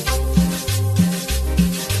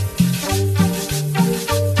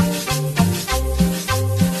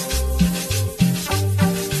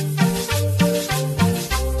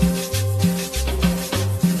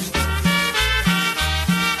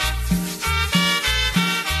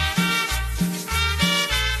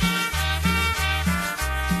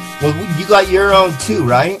 Well, you got your own too,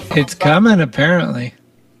 right? It's coming, apparently.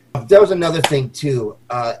 That was another thing too.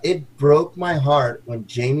 It broke my heart when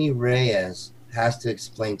Jamie Reyes has to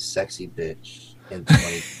explain "sexy bitch" in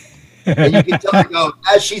 2020. And you can tell her,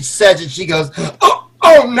 as she says it, she goes, "Oh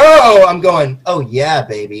no!" I'm going, "Oh yeah,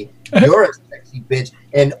 baby, you're a sexy bitch,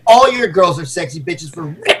 and all your girls are sexy bitches for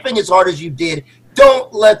ripping as hard as you did.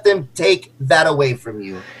 Don't let them take that away from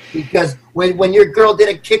you." Because when your girl did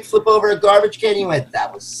a kickflip over a garbage can, you went,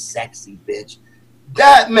 "That was sexy, bitch."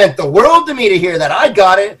 That meant the world to me to hear that. I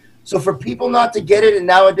got it. So for people not to get it in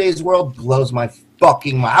nowadays world blows my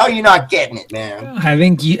fucking mind. How are you not getting it, man? I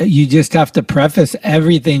think you just have to preface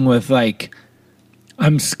everything with like,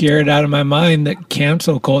 I'm scared out of my mind that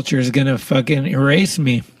cancel culture is going to fucking erase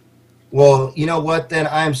me. Well, you know what, then?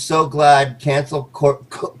 I'm so glad cancel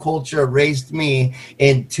culture raised me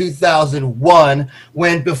in 2001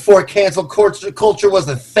 when before cancel culture was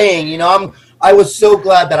a thing. You know, I was so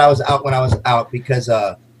glad that I was out when I was out because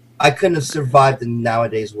I couldn't have survived in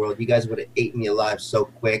nowadays world. You guys would have ate me alive so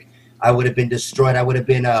quick. I would have been destroyed. I would have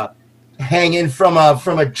been hanging from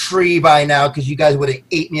a tree by now because you guys would have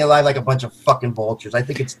ate me alive like a bunch of fucking vultures. I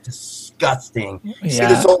think it's disgusting. Yeah. See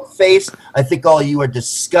this old face? I think all of you are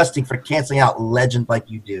disgusting for canceling out legends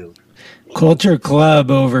like you do. Culture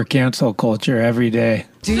club over cancel culture every day.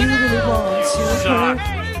 Do you really want to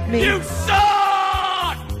hurt me? You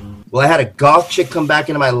suck! Well, I had a goth chick come back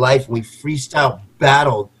into my life and we freestyle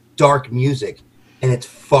battled dark music, and it's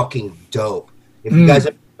fucking dope. If you guys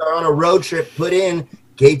are on a road trip, put in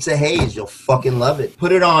Gates of Haze. You'll fucking love it.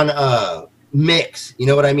 Put it on mix. You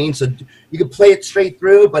know what I mean? So you can play it straight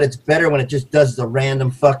through, but it's better when it just does the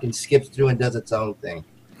random fucking skips through and does its own thing.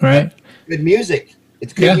 Right. Good music.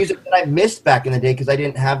 It's good music that I missed back in the day because I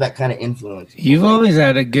didn't have that kind of influence. You've always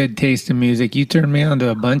had a good taste in music. You turned me on to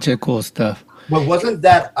a bunch of cool stuff. Well, it wasn't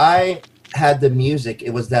that I had the music. It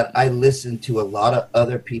was that I listened to a lot of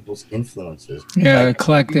other people's influences. Yeah,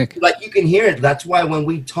 eclectic. Like you can hear it. That's why when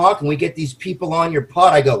we talk and we get these people on your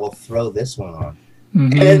pod, I go, well, throw this one on.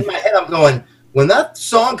 And in my head, I'm going, when that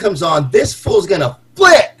song comes on, this fool's going to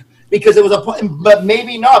flip because it was but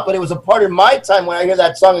maybe not, but it was a part of my time when I hear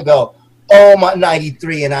that song and go, Oh my,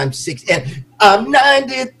 93 and I'm 6 and I'm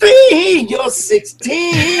 93, you're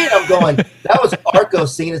 16. I'm going, that was Arco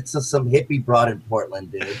singing it to some hippie broad in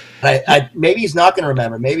Portland, dude. I maybe he's not gonna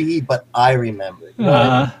remember, but I remember. You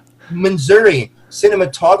know Missouri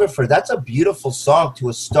Cinematographer, that's a beautiful song to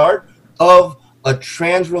a start of a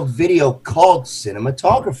Transworld video called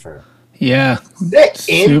Cinematographer. Yeah.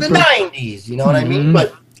 In the 90s, you know what I mean?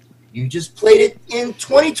 But you just played it in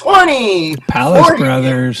 2020. Palace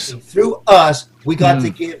Brothers. Through us, we got to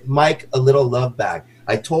give Mike a little love back.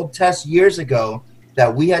 I told Tess years ago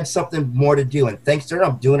that we had something more to do, and thanks to her,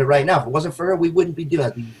 I'm doing it right now. If it wasn't for her, we wouldn't be doing it.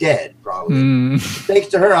 I'd be dead, probably. Thanks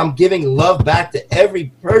to her, I'm giving love back to every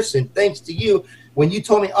person. Thanks to you. When you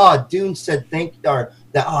told me, Dune said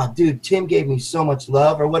dude, Tim gave me so much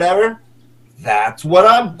love or whatever. That's what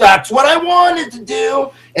I wanted to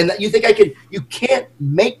do. And that you think you can't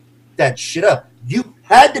make that shit up. You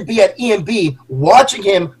had to be at EMB watching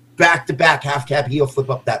him back to back half cab heel flip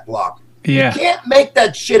up that block. Yeah. You can't make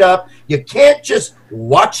that shit up. You can't just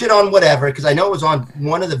watch it on whatever, because I know it was on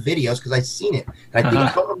one of the videos because I seen it. And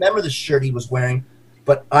I don't remember the shirt he was wearing,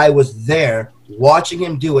 but I was there watching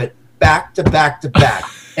him do it back to back to back.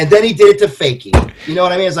 And then he did it to Fakey. You know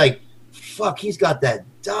what I mean? It's like, fuck, he's got that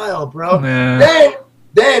dial, bro. Nah.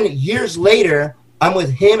 Then years later, I'm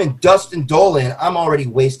with him and Dustin Dolan. I'm already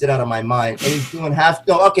wasted out of my mind. And he's doing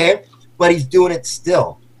but he's doing it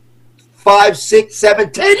still. 5, 6,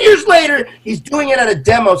 7, 10 years later, he's doing it at a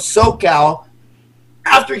demo, SoCal,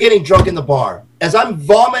 after getting drunk in the bar. As I'm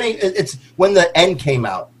vomiting, it's when the end came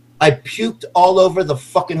out. I puked all over the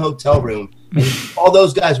fucking hotel room. And all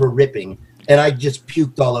those guys were ripping. And I just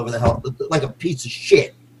puked all over the hell, like a piece of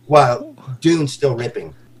shit, while Dune's still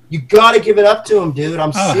ripping. You got to give it up to him, dude.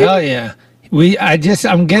 I'm serious. Hell yeah.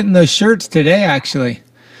 I'm getting those shirts today, actually.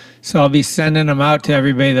 So I'll be sending them out to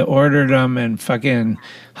everybody that ordered them, and fucking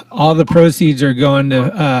all the proceeds are going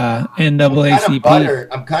to NAACP.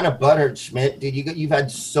 I'm kind of buttered, Schmidt. Dude, you've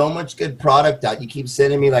had so much good product out. You keep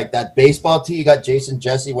sending me like that baseball tee. You got Jason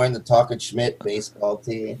Jesse wearing the Talking Schmidt baseball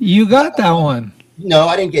tee. You got that one. No,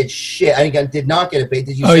 I didn't get shit. Did not get it.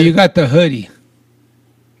 Did you? You got the hoodie.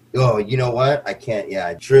 Oh, you know what? I can't.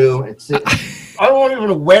 Yeah, true. I don't want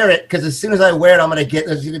even wear it, because as soon as I wear it,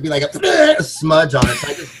 there's going to be like a smudge on it.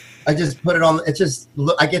 So I just put it on. It's just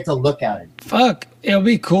I get to look at it. Fuck, it'll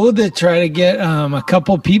be cool to try to get a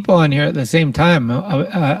couple people on here at the same time.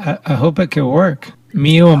 I hope it can work.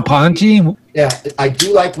 Mio and Ponchi. Yeah, I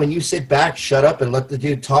do like when you sit back, shut up, and let the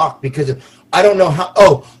dude talk, because I don't know how.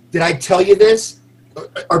 Oh, did I tell you this?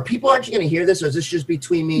 Are people actually going to hear this, or is this just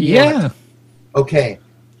between me and you? Yeah. Okay.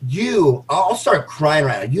 I'll start crying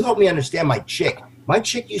right now. You help me understand my chick. My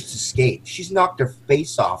chick used to skate. She's knocked her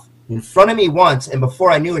face off in front of me once, and before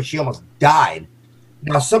I knew it, she almost died.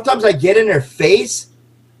 Now, sometimes I get in her face.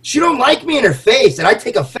 She don't like me in her face, and I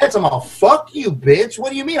take offense. I'm all, fuck you, bitch.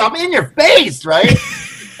 What do you mean? I'm in your face, right?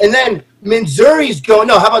 And then Manzuri's going,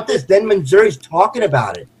 no, how about this? Then Manzuri's talking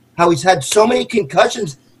about it, how he's had so many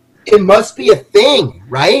concussions. It must be a thing,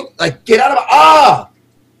 right? Like, get out of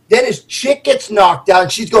Then his chick gets knocked out,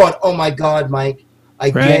 and she's going, oh, my God, Mike,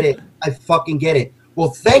 I get it. I fucking get it. Well,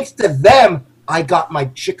 thanks to them, I got my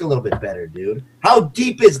chick a little bit better, dude. How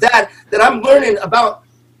deep is that I'm learning about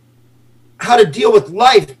how to deal with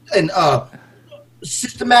life and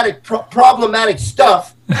systematic, problematic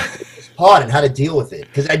stuff and how to deal with it.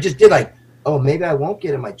 Because I just did maybe I won't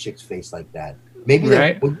get in my chick's face like that. Maybe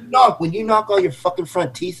when you knock all your fucking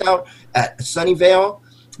front teeth out at Sunnyvale,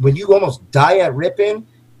 when you almost die at Ripon,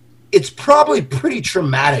 it's probably pretty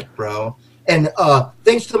traumatic, bro. And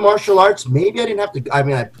thanks to the martial arts, maybe I didn't have to. I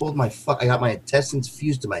mean, I got my intestines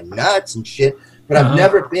fused to my nuts and shit, but I've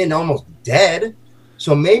never been almost dead.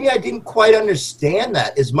 So maybe I didn't quite understand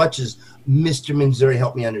that as much as Mr. Manzuri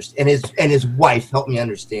helped me understand, and his wife helped me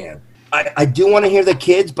understand. I do want to hear the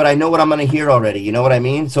kids, but I know what I'm going to hear already. You know what I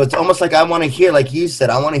mean? So it's almost like I want to hear, like you said,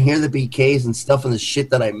 I want to hear the BKs and stuff and the shit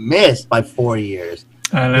that I missed by 4 years.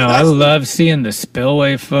 I know. I love seeing the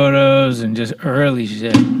spillway photos and just early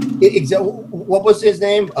shit. What was his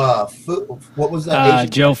name? What was that?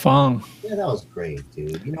 Joe Fong. Yeah, that was great,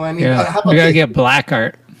 dude. You know what I mean? Yeah. We got to get black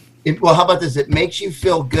art. How about this? It makes you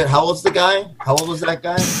feel good. How old's the guy? How old was that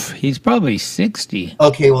guy? He's probably 60.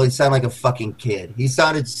 Okay, well, he sounded like a fucking kid. He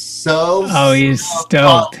sounded so he's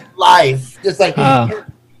stoked. Life. Just like,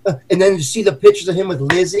 and then you see the pictures of him with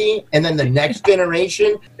Lizzie, and then the next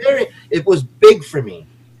generation. It was big for me.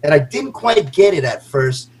 And I didn't quite get it at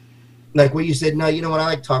first. Like where you said, no, you know what? I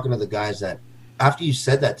like talking to the guys that, after you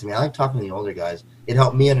said that to me, I like talking to the older guys. It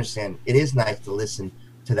helped me understand. It is nice to listen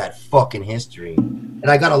to that fucking history. And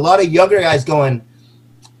I got a lot of younger guys going,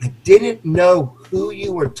 I didn't know who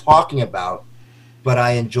you were talking about, but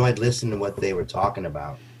I enjoyed listening to what they were talking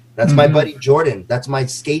about. That's my buddy Jordan. That's my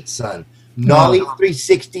skate son. Nollie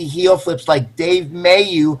 360 heel flips like Dave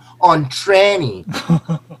Mayu on tranny.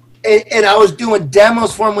 and I was doing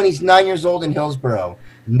demos for him when he's 9 years old in Hillsboro,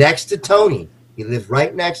 next to Tony. He lived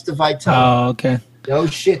right next to Vital. Oh, okay. No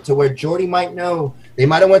shit, to where Jordy might know. They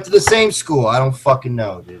might have went to the same school. I don't fucking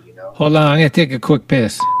know, dude, you know? Hold on, I'm going to take a quick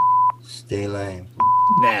piss. Stay lame.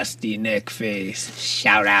 Nasty neck face.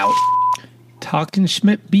 Shout out. Talking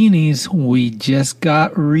Schmidt beanies, we just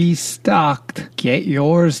got restocked. Get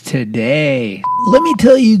yours today. Let me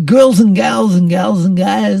tell you, girls and gals and gals and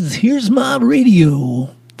guys, here's my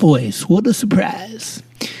radio voice. What a surprise.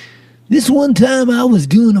 This one time I was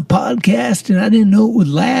doing a podcast and I didn't know it would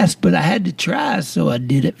last, but I had to try, so I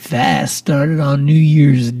did it fast. Started on New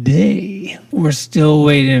Year's Day. We're still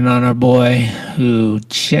waiting on our boy who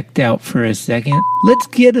checked out for a second. Let's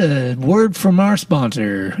get a word from our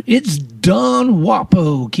sponsor. It's Don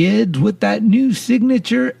Wapo, kids, with that new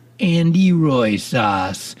signature Andy Roy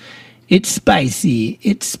sauce. It's spicy,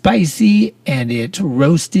 and it's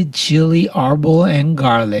roasted chili, arbol, and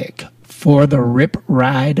garlic for the rip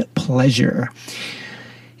ride pleasure.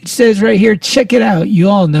 It says right here, check it out. You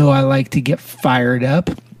all know I like to get fired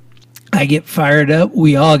up. I get fired up.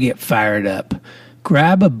 We all get fired up.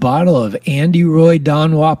 Grab a bottle of Andy Roy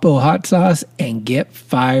Don Wapo hot sauce and get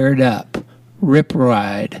fired up. Rip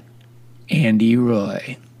ride, Andy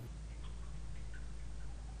Roy.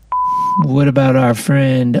 What about our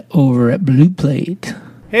friend over at Blue Plate?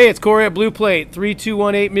 Hey, it's Corey at Blue Plate,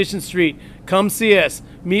 3218 Mission Street. Come see us.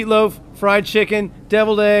 Meatloaf, fried chicken,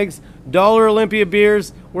 deviled eggs, Dollar Olympia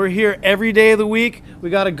beers. We're here every day of the week.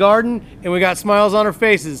 We got a garden, and we got smiles on our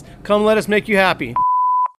faces. Come let us make you happy.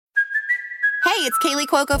 Hey, it's Kaylee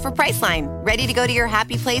Cuoco for Priceline. Ready to go to your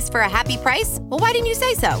happy place for a happy price? Well, why didn't you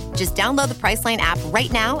say so? Just download the Priceline app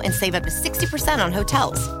right now and save up to 60% on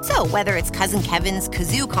hotels. So whether it's Cousin Kevin's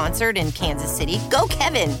Kazoo Concert in Kansas City, go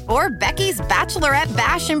Kevin, or Becky's Bachelorette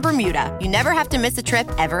Bash in Bermuda, you never have to miss a trip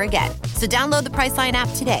ever again. So download the Priceline app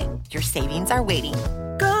today. Your savings are waiting.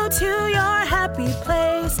 Go to your happy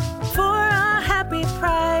place for a happy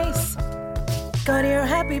price. Go to your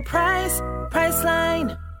happy price,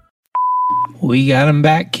 Priceline. We got him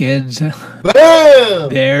back, kids. Boom!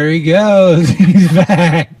 There he goes. He's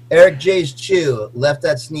back. Eric J's Chew left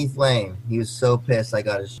that Sneath Lane. He was so pissed. I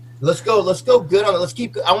got his. Let's go good on it. Let's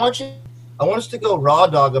keep. I want us to go raw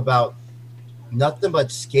dog about nothing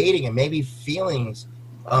but skating and maybe feelings.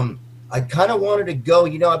 I kind of wanted to go.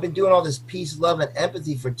 You know, I've been doing all this peace, love, and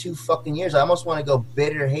empathy for 2 fucking years. I almost want to go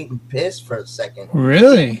bitter, hate, and piss for a second.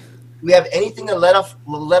 Really? We have anything to let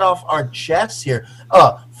off our chests here?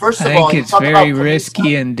 First of all, I think it's very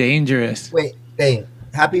risky and dangerous. Wait, hey,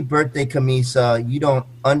 happy birthday, Camisa. You don't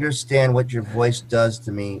understand what your voice does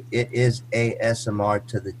to me. It is ASMR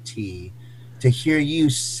to the T. To hear you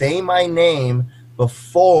say my name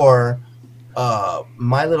before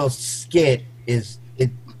my little skit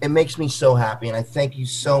it makes me so happy, and I thank you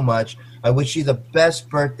so much. I wish you the best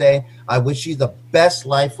birthday. I wish you the best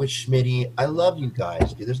life with Schmitty. I love you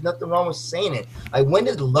guys, dude. There's nothing wrong with saying it. When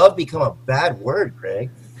did love become a bad word, Greg?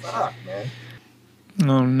 Fuck, man.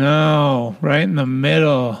 Oh, no. Right in the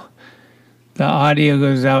middle. The audio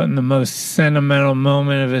goes out in the most sentimental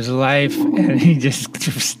moment of his life, and he just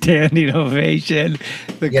standing ovation.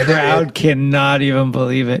 The crowd cannot even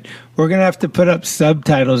believe it. We're going to have to put up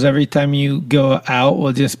subtitles every time you go out.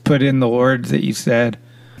 We'll just put in the words that you said.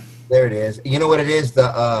 There it is. You know what it is?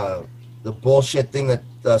 The bullshit thing that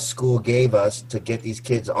the school gave us to get these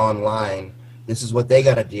kids online. This is what they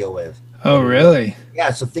got to deal with. Oh, really?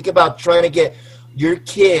 Yeah, so think about trying to get your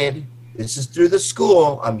kid, this is through the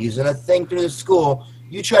school, I'm using a thing through the school,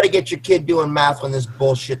 you try to get your kid doing math when this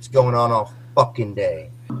bullshit's going on all fucking day.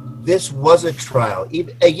 This was a trial.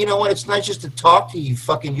 You know what? It's nice just to talk to you.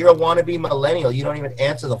 You're a wannabe millennial. You don't even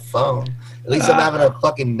answer the phone. At least I'm having a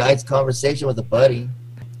fucking nice conversation with a buddy.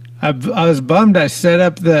 I was bummed. I set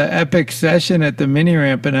up the epic session at the mini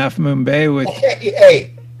ramp in Half Moon Bay with.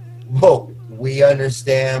 Hey, whoa, we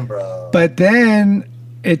understand, bro. But then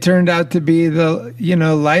it turned out to be the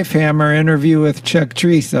Lifehammer interview with Chuck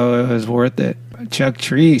Treese, so it was worth it. Chuck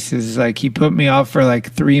Treese is like, he put me off for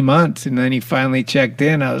like 3 months, and then he finally checked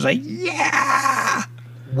in. I was like, yeah.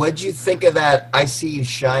 What'd you think of that "I See You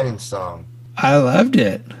Shining" song? I loved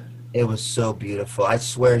it. It was so beautiful. I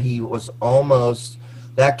swear he was almost.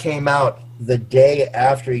 That came out the day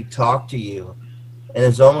after he talked to you, and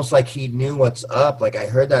it's almost like he knew what's up. Like, I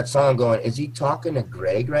heard that song going, is he talking to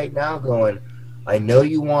Greg right now? Going, I know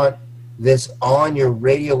you want this on your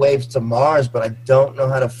radio waves to Mars, but I don't know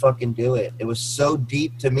how to fucking do it. It was so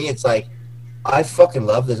deep to me. It's like, I fucking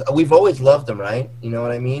love this. We've always loved him, right? You know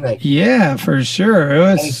what I mean? Like, Yeah, for sure. It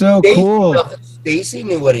was so Stacey cool. Stacy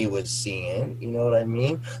knew what he was seeing. You know what I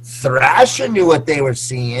mean? Thrasher knew what they were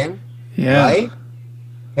seeing. Yeah. Right?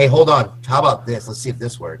 Hey, hold on. How about this? Let's see if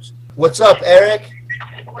this works. What's up, Eric?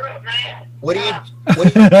 What are you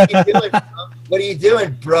doing? Bro? What are you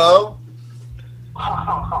doing, bro?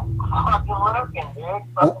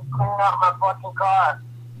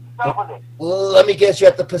 Let me guess, you're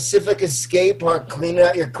at the Pacific Escape Park cleaning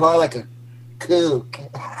out your car like a kook.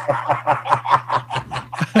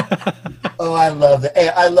 Oh, I love it. Hey,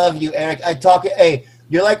 I love you, Eric. Hey,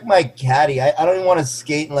 you're like my caddy. I don't even want to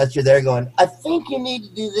skate unless you're there going, I think you need to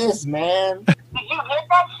do this, man. Did you hit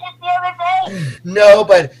that shit the other day? No,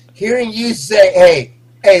 but hearing you say, hey,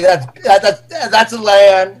 that's a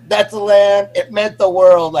land. That's a land. It meant the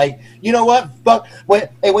world. Like, you know what? Fuck. When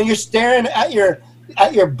you're staring at your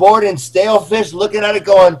board and stale fish, looking at it,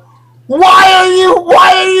 going, why are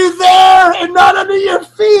you there and not under your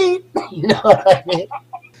feet? You know what I mean?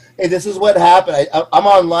 Hey, this is what happened. I'm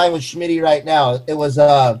online with Schmitty right now. It was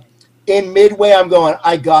in midway. I'm going,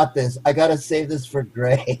 I got this. I got to save this for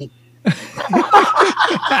Gray.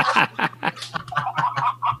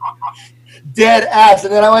 Dead ass.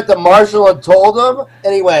 And then I went to Marshall and told him,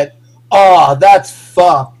 and he went, oh, that's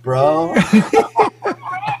fucked, bro.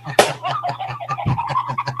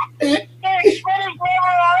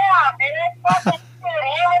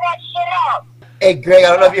 Hey, Greg, I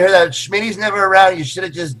don't know if you heard that. Schmitty's never around. You should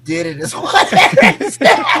have just did it. Is what Eric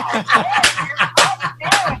said.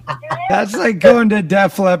 That's like going to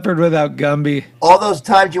Def Leppard without Gumby. All those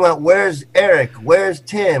times you went, where's Eric? Where's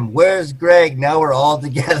Tim? Where's Greg? Now we're all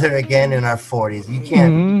together again in our 40s. You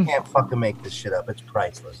can't fucking make this shit up. It's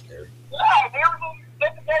priceless, dude. Yeah, dude, we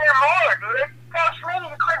get together more, dude. Tell Schmitty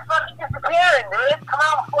to quit fucking disappearing, dude. Come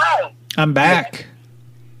out and play. I'm back.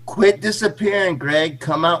 Quit disappearing, Greg.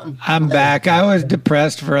 Come out and play. I'm back. I was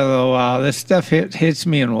depressed for a little while. This stuff hits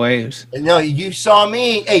me in waves. No, you saw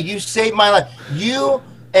me. Hey, you saved my life. You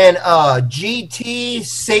and GT,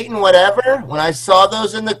 Satan, whatever, when I saw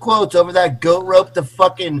those in the quotes over that goat rope to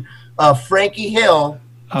fucking Frankie Hill.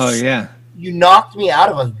 Oh, yeah. You knocked me out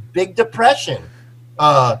of a big depression.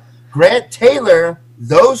 Grant Taylor,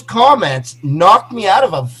 those comments knocked me out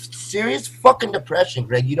of a serious fucking depression,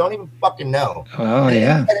 Greg. You don't even fucking know. Oh,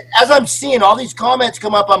 yeah. And as I'm seeing all these comments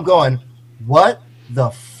come up, I'm going, what the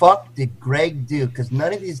fuck did Greg do? Because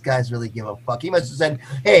none of these guys really give a fuck. He must have said,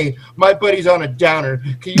 hey, my buddy's on a downer.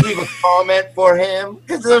 Can you leave a comment for him?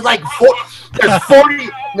 Because there's like 40.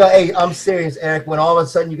 No, hey, I'm serious, Eric. When all of a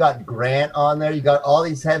sudden you got Grant on there, you got all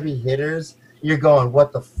these heavy hitters, you're going,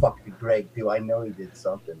 what the fuck did Greg do? I know he did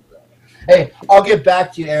something, bro. Hey, I'll get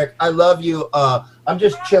back to you, Eric. I love you. I'm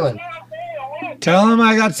just chilling. Tell him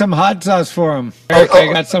I got some hot sauce for him. Eric,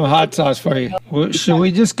 I got some hot sauce for you. Should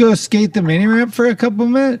we just go skate the mini ramp for a couple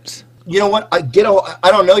minutes? You know what? I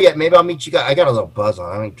don't know yet. Maybe I'll meet you guys. I got a little buzz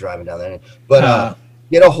on. I ain't driving down there. But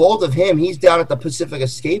get a hold of him. He's down at the Pacific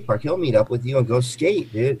Escape Park. He'll meet up with you and go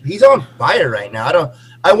skate, dude. He's on fire right now.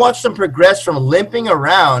 I watched him progress from limping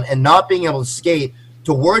around and not being able to skate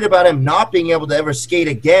to worried about him not being able to ever skate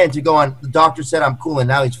again to go on. The doctor said I'm cool, and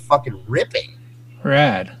now he's fucking ripping.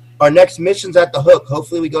 Rad. Our next mission's at the Hook.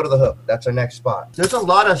 Hopefully we go to the Hook. That's our next spot. There's a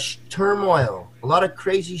lot of turmoil, a lot of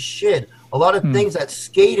crazy shit, a lot of things that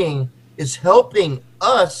skating is helping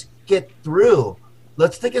us get through.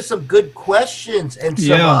 Let's think of some good questions and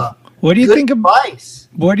some what do you think advice.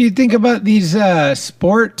 What do you think about these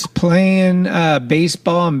sports playing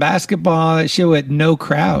baseball and basketball that shit with no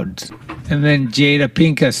crowds? And then Jada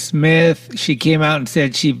Pinkett Smith, she came out and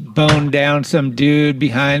said she boned down some dude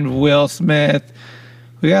behind Will Smith.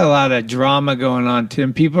 We got a lot of drama going on,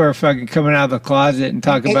 Tim. People are fucking coming out of the closet and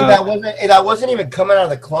talking about that wasn't even coming out of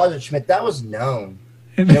the closet, Schmidt. That was known.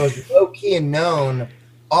 And it was low key and known.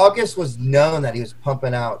 August was known that he was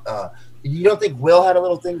pumping out. You don't think Will had a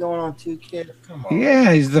little thing going on too, kid? Come on.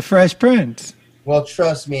 Yeah, he's the Fresh Prince. Well,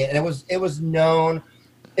 trust me, and it was known.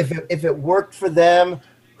 If it worked for them,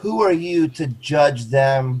 who are you to judge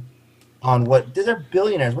them on what? They're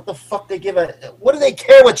billionaires. What the fuck they give a? What do they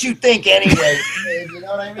care what you think anyway? You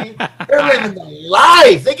know what I mean? They're living the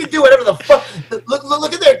life. They can do whatever the fuck.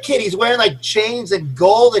 Look at their kid. He's wearing like chains and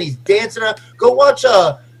gold, and he's dancing around. Go watch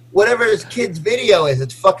whatever his kid's video is.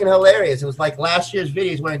 It's fucking hilarious. It was like last year's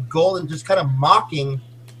video. He's wearing gold and just kind of mocking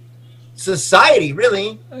society.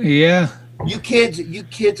 Really? Yeah. You kids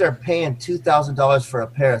are paying $2,000 for a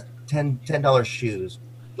pair of $10 shoes.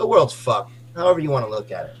 The world's fucked. However you want to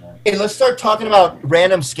look at it, man. Hey, let's start talking about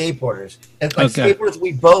random skateboarders. And skateboarders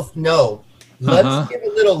we both know. Let's give a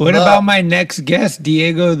little What love. about my next guest,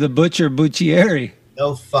 Diego the Butcher Buccieri?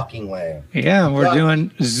 No fucking way. Yeah, we're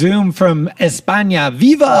doing Zoom from España.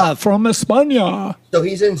 Viva from España. So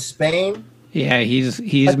he's in Spain? Yeah, he's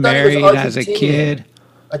married, has a kid.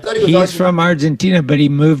 I thought he was He's from Argentina, but he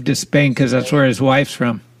moved to Spain because that's where his wife's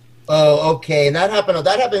from. Oh, okay. And that happened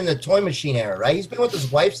in the Toy Machine era, right? He's been with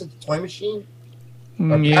his wife since the Toy Machine?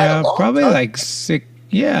 Yeah, probably time? Like 6,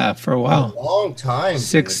 for a while. A long time.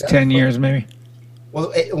 6, 10 years maybe.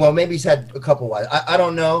 Well, maybe he's had a couple wives. I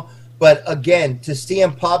don't know. But again, to see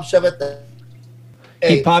him pop shove it.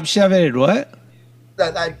 He pop shove it at what?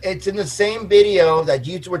 It's in the same video that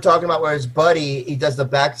you were talking about where his buddy, he does the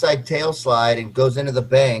backside tail slide and goes into the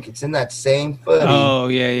bank. It's in that same footage. Oh,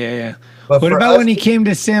 yeah. But what about when he came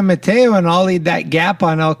to San Mateo and ollied that gap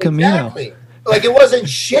on El Camino? Exactly. Like, it wasn't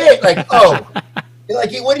shit. Like, like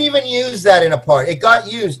he wouldn't even use that in a part. It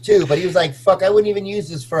got used too, but he was like, fuck, I wouldn't even use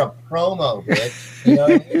this for a promo, bitch. You know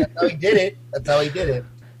what I mean? That's how he did it.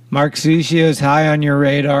 Mark Sucio's high on your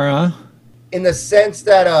radar, huh? In the sense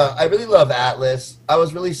that I really love Atlas. I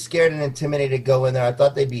was really scared and intimidated to go in there. I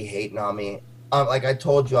thought they'd be hating on me. Like I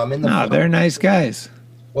told you, I'm in the... No, they're nice guys.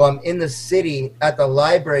 Well, I'm in the city at the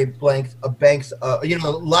library, library,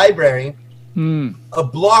 a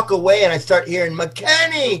block away, and I start hearing,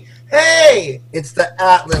 McKenny, hey! It's the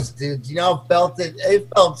Atlas, dude. You know, it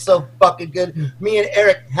felt so fucking good. Me and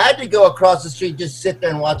Eric had to go across the street, just sit there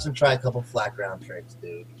and watch them try a couple flat ground tricks,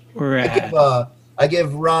 dude. Right. I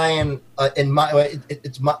give Ryan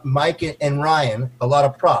it's Mike and Ryan a lot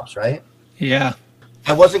of props, right? Yeah.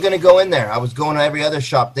 I wasn't going to go in there. I was going to every other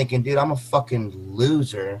shop thinking, dude, I'm a fucking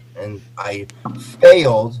loser. And I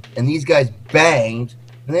failed, and these guys banged,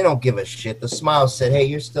 and they don't give a shit. The Smile said, hey,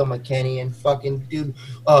 you're still McKenny, and fucking, dude,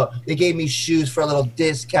 they gave me shoes for a little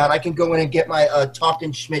discount. I can go in and get my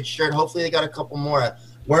Talking Schmidt shirt. Hopefully they got a couple more.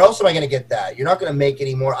 Where else am I going to get that? You're not going to make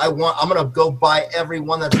any more. I'm going to go buy every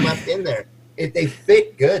one that's left in there. If they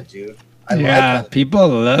fit good, dude. I like that. People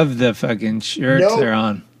love the fucking shirts they're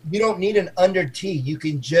on. You don't need an under tee. You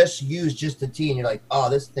can just use just a tee, and you're like, oh,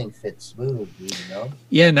 this thing fits smooth, dude, you know?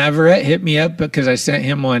 Yeah, Navarrete hit me up because I sent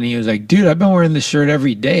him one. He was like, dude, I've been wearing this shirt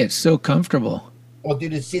every day. It's so comfortable. Well,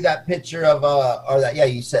 dude, to see that picture of,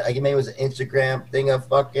 you said, maybe it was an Instagram thing of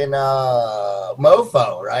fucking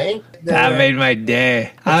Mofo, right? That made my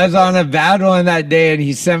day. I was on a bad one that day, and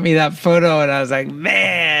he sent me that photo, and I was like,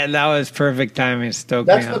 man, that was perfect timing. Stoked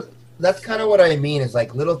me up. That's kind of what I mean, is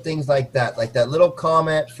like little things like that little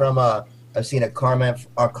comment from, I've seen a comment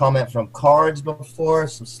from Cards before,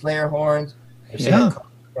 some Slayer horns. I've seen a comment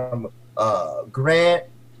from Grant.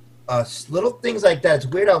 Little things like that. It's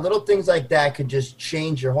weird how little things like that can just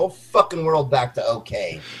change your whole fucking world back to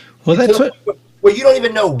okay. Well, that's where you don't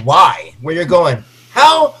even know why. Where you're going,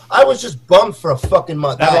 how? I was just bummed for a fucking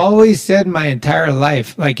month. I've always said my entire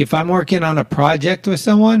life, like if I'm working on a project with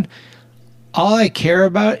someone, all I care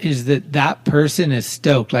about is that person is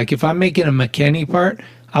stoked. Like if I'm making a McKenny part,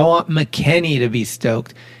 I want McKenny to be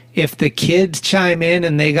stoked. If the kids chime in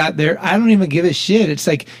and they got I don't even give a shit. It's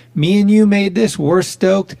like me and you made this. We're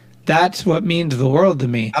stoked. That's what means the world to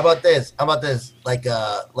me. How about this? Like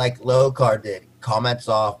Low Car did. Comments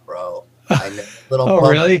off, bro. I know, oh,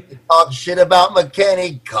 really? Talk shit about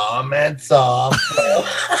McKenny. Comments off, bro.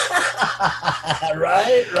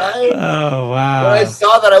 Right? Oh, wow. When I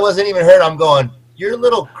saw that, I wasn't even hurt. I'm going, your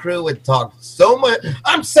little crew would talk so much.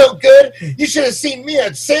 I'm so good. You should have seen me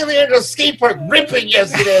at San Leandro Skate Park ripping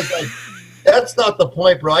yesterday. It's like, that's not the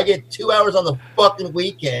point, bro. I get 2 hours on the fucking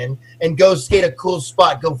weekend and go skate a cool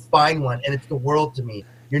spot, go find one, and it's the world to me.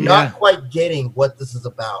 You're not quite getting what this is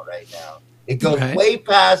about right now. It goes way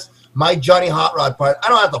past my Johnny Hot Rod part. I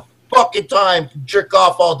don't have the fucking time to jerk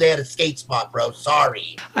off all day at a skate spot, bro.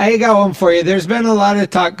 Sorry. I got one for you. There's been a lot of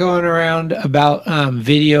talk going around about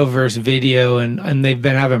video versus video, and they've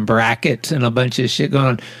been having brackets and a bunch of shit going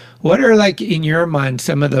on. What are, like, in your mind,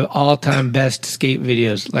 some of the all-time best skate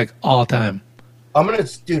videos, like, all-time? I'm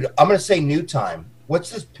gonna say new time.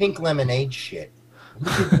 What's this Pink Lemonade shit?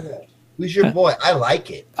 Who's your boy? I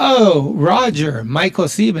like it. Oh, Roger, Michael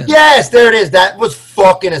Sieben. Yes, there it is. That was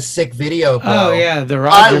fucking a sick video, bro. Oh, yeah, the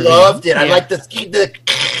Roger. I loved it. Yeah. I liked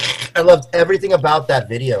I loved everything about that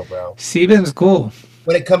video, bro. Sieben's cool.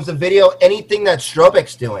 When it comes to video, anything that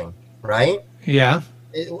Strobek's doing, right? Yeah.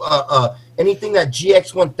 Anything that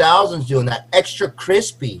GX1000's doing, that extra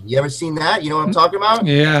crispy. You ever seen that? You know what I'm talking about?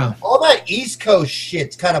 Yeah. All that East Coast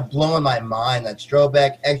shit's kind of blowing my mind. That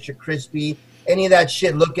Strobek, extra crispy, any of that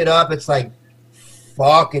shit, look it up. It's like,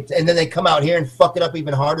 fuck it. And then they come out here and fuck it up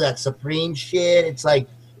even harder. That Supreme shit. It's like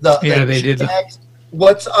they did.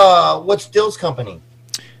 What's Dill's company?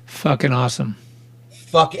 Fucking awesome.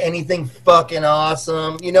 fuck anything fucking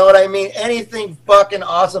awesome. You know what I mean? Anything fucking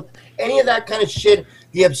awesome. Any of that kind of shit.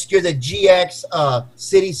 The obscure, the GX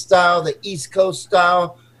city style, the East Coast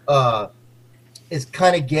style is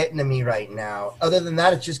kind of getting to me right now. Other than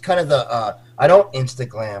that, it's just kind of the I don't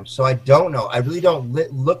Instagram, so I don't know. I really don't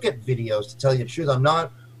look at videos to tell you the truth. I'm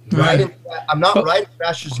not riding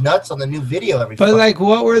Thrasher's nuts on the new video every. But like,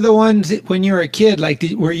 what were the ones when you were a kid? Like,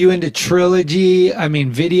 were you into Trilogy? I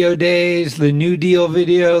mean, Video Days, the New Deal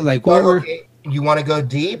video. Like, what were? You want to go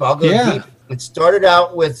deep? I'll go deep. It started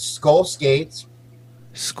out with Skull Skates.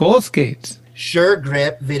 Skull Skates. Sure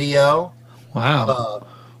Grip video. Wow.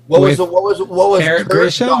 What was Eric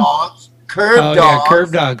Grisham? Curb Dogs. Yeah,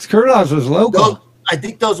 Curb Dogs. Curb Dogs was local. I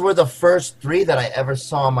think those were the first 3 that I ever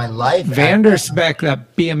saw in my life. Vanderspeck,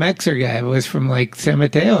 that BMXer guy, was from like San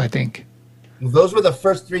Mateo, I think. Those were the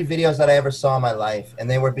first 3 videos that I ever saw in my life, and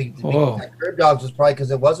they were big. Curb Dogs was probably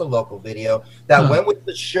because it was a local video that went with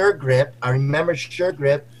the Sure Grip. I remember Sure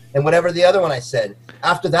Grip and whatever the other one I said.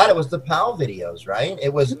 After that, it was the PAL videos, right?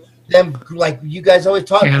 It was them, like you guys always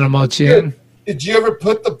talk. Animal Chin. Did you ever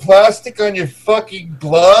put the plastic on your fucking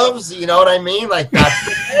gloves? You know what I mean? Like, that's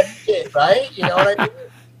the next shit, right? You know what I mean?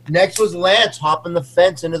 Next was Lance hopping the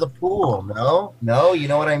fence into the pool. No, you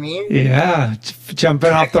know what I mean? Yeah,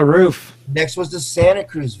 jumping off the roof. Next was the Santa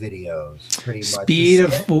Cruz videos, pretty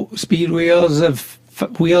much. Speed Wheels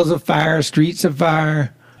of Fire, Streets of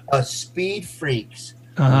Fire. Speed Freaks.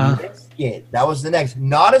 Risk It. That was the next.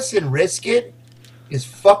 Nodis and Risk It is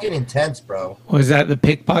fucking intense, bro. Was that the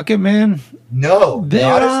Pickpocket Man? No. There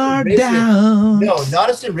are downs. No,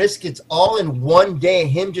 Nodis and Risk It's all in one day.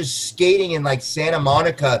 Him just skating in like Santa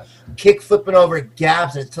Monica, kick flipping over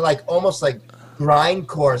gaps, and it's to like almost like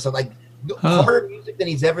grindcore, so like harder music than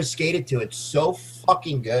he's ever skated to. It's so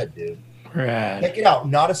fucking good, dude. Right. Check it out,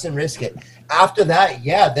 Nodis and Risk It. After that,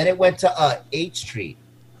 then it went to 8th Street.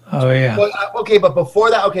 Oh yeah. Okay, but before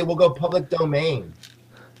that, we'll go Public Domain.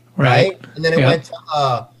 Right? And then it went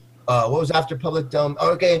to what was after Public Domain?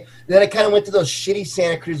 Okay, then it kind of went to those shitty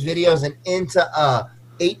Santa Cruz videos and into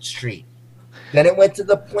 8th Street. Then it went to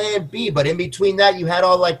the Plan B, but in between that, you had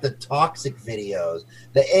all like the toxic videos,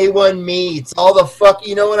 the A1 meets, all the fuck,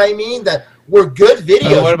 you know what I mean? That were good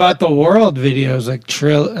videos. What about the world videos like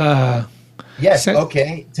Yes,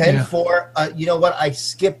 okay. 10-4. You know what? I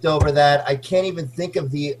skipped over that. I can't even think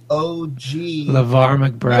of the OG. LeVar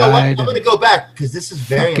McBride. You know what? I'm going to go back because this is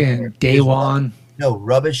very important. Day One. No,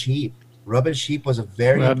 Rubbish Heap. Rubbish Heap was a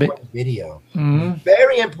very important video. Mm-hmm.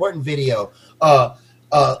 Very important video.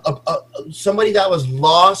 Somebody that was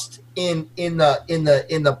lost in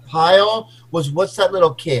the pile was, what's that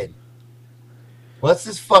little kid? What's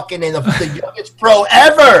his fucking name? The youngest pro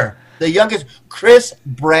ever. The youngest, Chris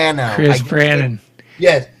Branno. Chris Brannon.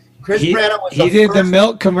 Yes. Chris Brannon was he did the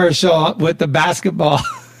milk commercial with the basketball.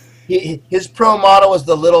 His pro model was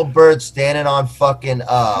the little bird standing on fucking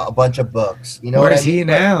a bunch of books. You know Where's he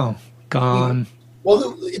now? Gone.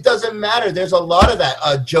 It doesn't matter. There's a lot of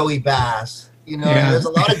that. Joey Bass. You know, there's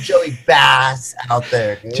a lot of Joey Bass out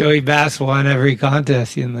there. Dude. Joey Bass won every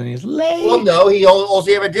contest, and then he's late. Well, no, all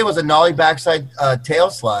he ever did was a nollie backside tail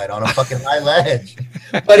slide on a fucking high ledge.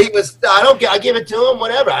 But he was. I give it to him.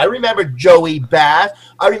 Whatever. I remember Joey Bass.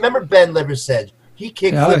 I remember Ben Liversedge. He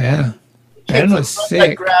kicked. Oh yeah. Ben was sick.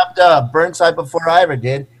 I grabbed Burnside before I ever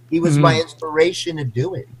did. He was my inspiration to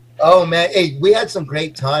do it. Oh man, hey, we had some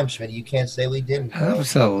great times, Schmidt. You can't say we didn't.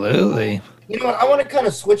 Absolutely. You know what? I want to kind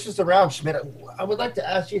of switch this around, Schmidt. I would like to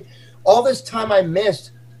ask you, all this time I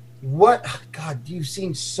missed, God, you've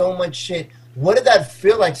seen so much shit. What did that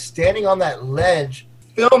feel like standing on that ledge,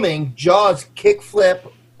 filming Jaws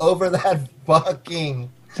kickflip over that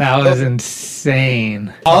fucking... That was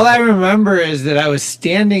insane. All I remember is that I was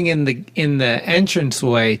standing in the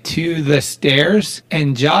entranceway to the stairs,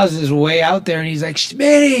 and Jaws is way out there, and he's like,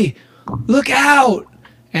 "Schmitty, look out!"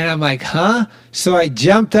 And I'm like, "Huh?" So I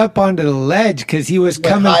jumped up onto the ledge because he was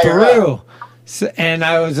coming through. So, and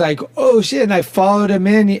I was like, "Oh shit!" And I followed him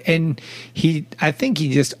in, and I think he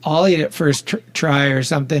just ollied it first try or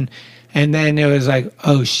something. And then it was like,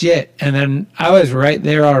 oh, shit. And then I was right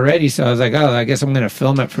there already. So I was like, oh, I guess I'm going to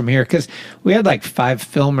film it from here. Because we had like 5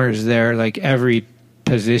 filmers there, like every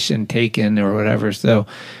position taken or whatever. So,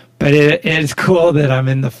 but it's cool that I'm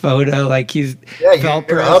in the photo. Like he's,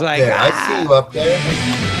 Felper was like, there. I see you up there.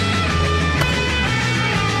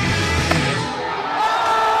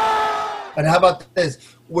 And how about this?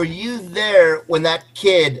 Were you there when that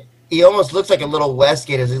kid... He almost looks like a little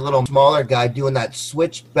Westgate as a little smaller guy doing that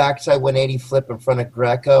switch backside 180 flip in front of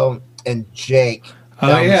Greco and Jake.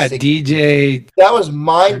 Oh, yeah, DJ. That was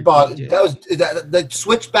mind-boggling. That was the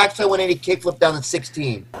switch backside 180 kickflip down to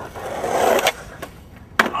 16.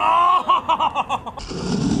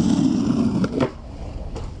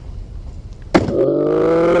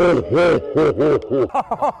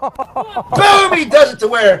 Boom! He does it to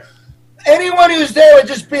where anyone who's there would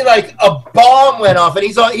just be like a bomb went off, and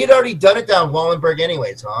he'd already done it down Wallenberg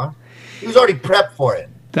anyways, huh? He was already prepped for it.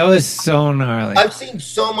 That was so gnarly. I've seen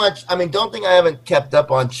so much. I mean, don't think I haven't kept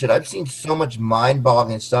up on shit. I've seen so much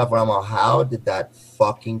mind-boggling stuff where I'm like, how did that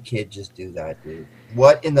fucking kid just do that, dude?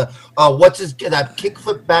 What in the what's his that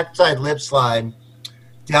kickflip backside lip slide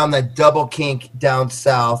down that double kink down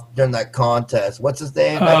south during that contest? What's his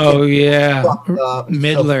name? Oh yeah,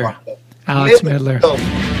 Midler, so Alex Midler.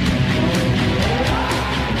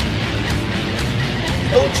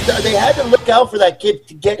 Coach, they had to look out for that kid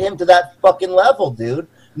to get him to that fucking level, dude.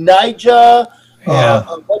 Nija,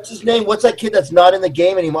 what's his name? What's that kid that's not in the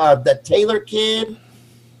game anymore? That Taylor kid?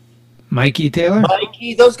 Mikey Taylor?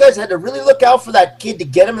 Mikey. Those guys had to really look out for that kid to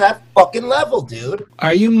get him that fucking level, dude.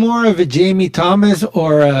 Are you more of a Jamie Thomas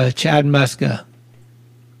or a Chad Muska?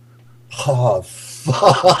 Oh,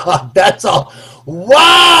 fuck. That's all.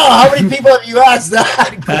 Wow! How many people have you asked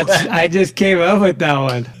that? I just came up with that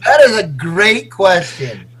one. That is a great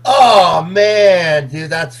question. Oh, man. Dude,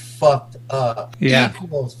 that's fucked up. Yeah.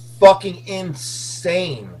 Equals fucking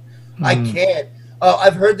insane. I can't. Oh,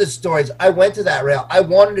 I've heard the stories. I went to that rail. I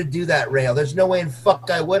wanted to do that rail. There's no way in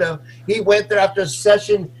fuck I would have. He went there after a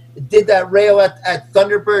session, did that rail at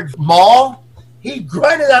Thunderbird Mall. He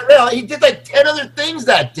grinded that rail. He did like 10 other things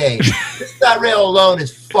that day. Just that rail alone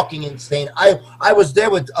is fucking insane. I was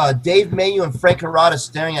there with Dave Mayu and Frank Harada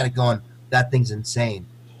staring at it going, that thing's insane.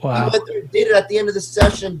 Wow. He went there and did it at the end of the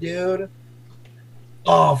session, dude.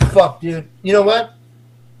 Oh, fuck, dude. You know what?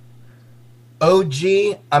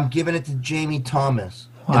 OG, I'm giving it to Jamie Thomas.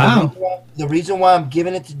 Wow. The reason why I'm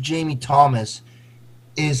giving it to Jamie Thomas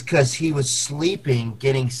is because he was sleeping,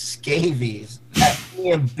 getting scabies at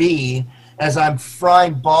B&B as I'm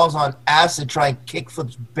frying balls on acid, trying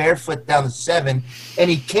kickflips barefoot down the 7, and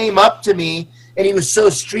he came up to me, and he was so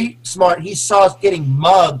street smart, he saw us getting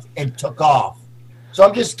mugged and took off. So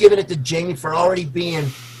I'm just giving it to Jamie for already being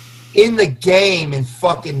in the game in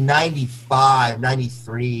fucking 95,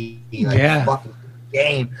 93. Yeah. Fucking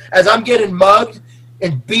game. As I'm getting mugged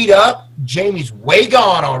and beat up, Jamie's way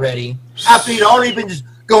gone already. After he'd already been just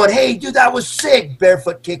going, hey, dude, that was sick.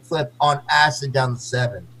 Barefoot kickflip on acid down the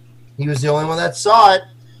 7. He was the only one that saw it.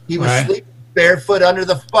 He was sleeping barefoot under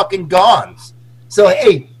the fucking gons. So,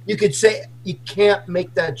 hey, you could say, you can't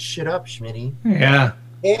make that shit up, Schmitty. Yeah.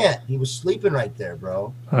 You can't. He was sleeping right there,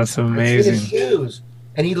 bro. That's In amazing. his shoes.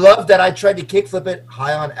 And he loved that I tried to kickflip it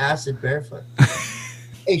high on acid barefoot.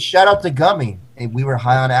 Hey, shout out to Gummy. Hey, we were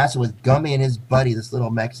high on acid with Gummy and his buddy, this little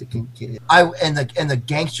Mexican kid. And the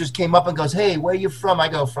gangsters came up and goes, hey, where are you from? I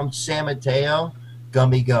go, from San Mateo.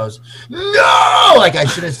 Gumby goes, no! Like I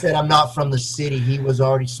should have said, I'm not from the city. He was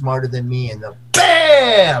already smarter than me. And the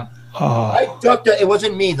bam! Oh. I ducked it. It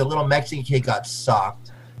wasn't me. The little Mexican kid got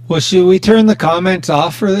socked. Well, should we turn the comments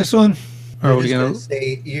off for this one? Or are we You're gonna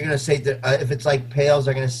gonna say that if it's like Pales,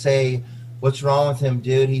 they're gonna say, "What's wrong with him,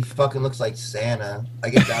 dude? He fucking looks like Santa." I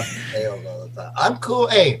get that from Pales all the time. I'm cool.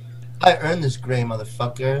 Hey, I earned this gray,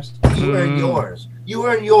 motherfuckers. You earn yours. You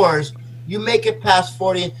earn yours. You make it past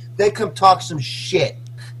 40, then come talk some shit.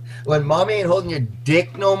 When mommy ain't holding your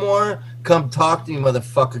dick no more, come talk to me,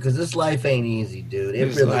 motherfucker, because this life ain't easy, dude.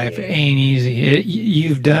 This life ain't easy.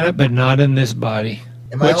 You've done it, but not in this body.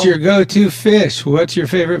 What's your go-to fish? What's your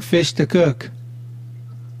favorite fish to cook?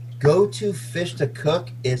 Go-to fish to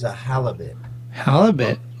cook is a halibut.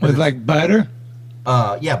 Halibut? With like butter?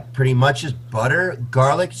 Yeah, pretty much just butter,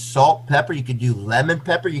 garlic, salt, pepper. You could do lemon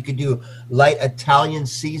pepper. You could do light Italian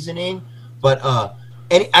seasoning. But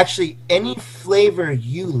any flavor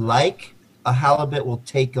you like, a halibut will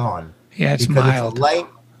take on. Yeah, it's mild.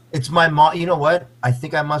 It's my mom. You know what? I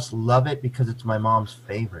think I must love it because it's my mom's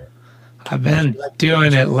favorite. I've been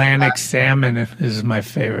doing Atlantic salmon is my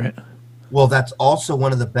favorite. Well, that's also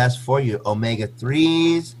one of the best for you.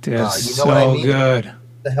 Omega-3s. It's you know so what I mean? good.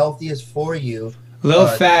 The healthiest for you. A little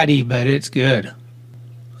fatty, but it's good.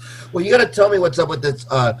 Well, you got to tell me what's up with this.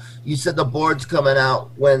 You said the board's coming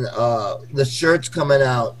out when the shirt's coming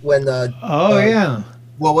out when the. Yeah.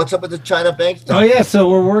 Well, what's up with the China Bank stuff? Oh yeah, so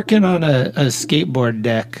we're working on a skateboard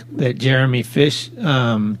deck that Jeremy Fish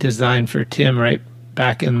designed for Tim right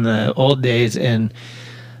back in the old days, and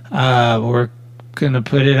we're gonna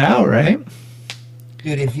put it out, right?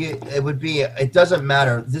 Dude, it doesn't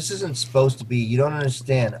matter. This isn't supposed to be. You don't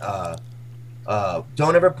understand.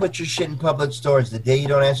 Don't ever put your shit in public stores. The day you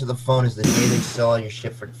don't answer the phone is the day they sell all your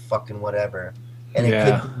shit for fucking whatever. And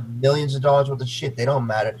it could be millions of dollars worth of shit. They don't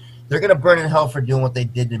matter. They're gonna burn in hell for doing what they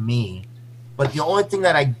did to me. But the only thing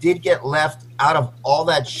that I did get left out of all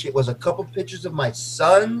that shit was a couple pictures of my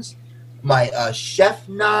sons, my chef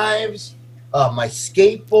knives, my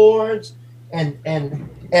skateboards, and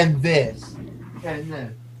this. And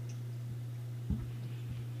this.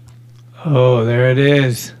 Oh, there it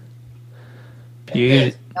is.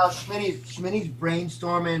 Beautiful. Now Schmitty's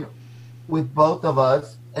brainstorming with both of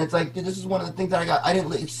us, and it's like, dude, this is one of the things that I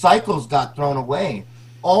didn't. Cycles got thrown away.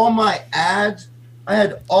 All my ads, I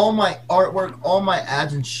had all my artwork, all my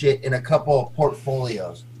ads and shit in a couple of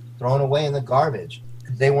portfolios thrown away in the garbage.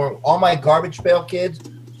 They weren't. All my garbage pail kids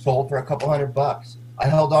sold for a couple $100. I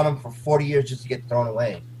held on them for 40 years just to get thrown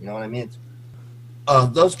away. You know what I mean?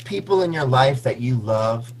 Those people in your life that you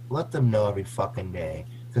love, let them know every fucking day,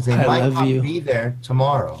 because they might not be there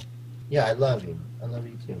tomorrow. Yeah, I love you. I love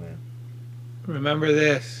you too, man. Remember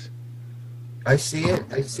this. I see it.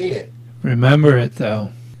 I see it. Remember it,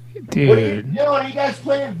 though. Dude. What are you doing? Are you guys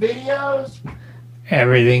playing videos?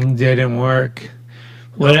 Everything didn't work.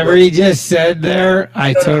 Whatever he just said there,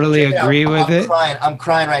 I totally agree with it. I'm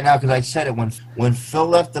crying right now because I said it. When Phil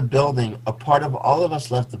left the building, a part of all of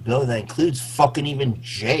us left the building. That includes fucking even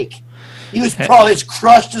Jake. He was probably as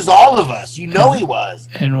crushed as all of us. You know he was.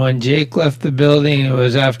 And when Jake left the building, it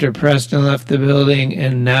was after Preston left the building,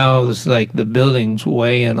 and now it's like the building's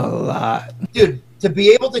weighing a lot. Dude, to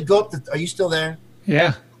be able to go up to... Are you still there?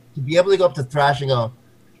 Yeah. To be able to go up to Thrash and go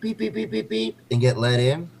beep, beep, beep, beep, beep, and get let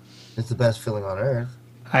in, it's the best feeling on earth.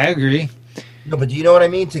 I agree. No, but do you know what I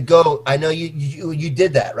mean? To go, I know you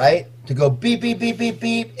did that, right? To go beep, beep, beep, beep,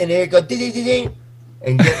 beep, and then you go ding, ding, ding, ding,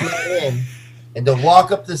 and get let in. And to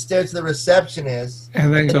walk up the stairs to the receptionist.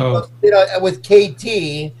 And then go. With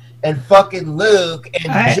KT and fucking Luke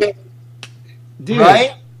and Jake. Dude.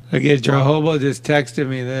 Right? Look at Jehobo just texted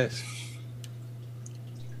me this.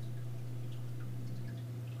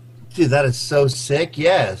 Dude, that is so sick.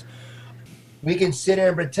 Yes. We can sit here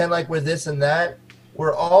and pretend like we're this and that.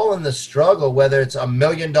 We're all in the struggle, whether it's $1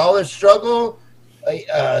 million struggle,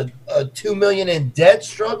 a $2 million in debt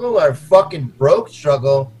struggle, or fucking broke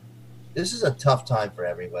struggle. This is a tough time for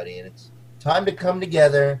everybody, and it's time to come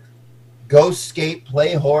together, go skate,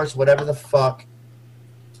 play horse, whatever the fuck.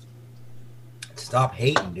 Stop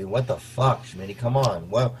hating, dude. What the fuck, Schmitty? Come on.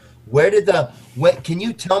 Well, can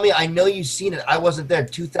you tell me? I know you've seen it. I wasn't there.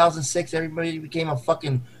 2006, everybody became a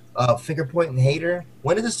fucking finger pointing hater.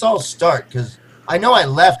 When did this all start? Because I know I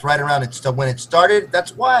left right around when it started.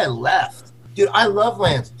 That's why I left. Dude, I love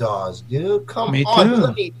Lance Dawes, dude. Come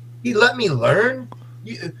on. He let me learn.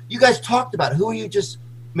 You guys talked about who are you just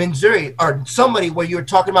Missouri or somebody where you were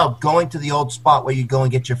talking about going to the old spot where you go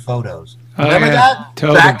and get your photos. Remember that?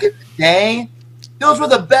 Totally. Back in the day? Those were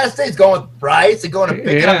the best days, going with Bryce and going to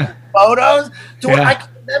pick up photos. I can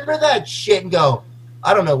remember that shit and go,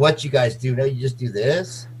 I don't know what you guys do. No, you just do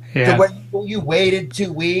this. Yeah. So when you waited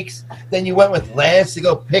 2 weeks, then you went with Lance to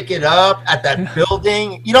go pick it up at that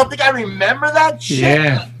building. You don't think I remember that shit?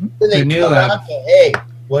 Yeah. Then they come out and go, hey,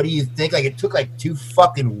 what do you think? Like, it took like 2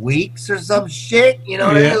 fucking weeks or some shit. You know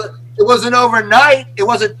what I mean? It wasn't overnight. It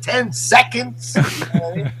wasn't 10 seconds. You know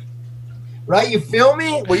what I mean? Right? You feel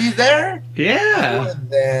me? Were you there? Yeah. You were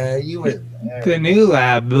there. You were there. The new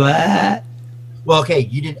lab. Blah. Well, okay,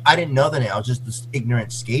 I didn't know the name. I was just this ignorant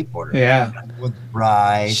skateboarder. Yeah. I went with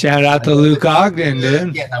Bryce. Shout out to Luke Ogden,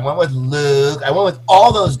 dude. Yeah, I went with Luke. I went with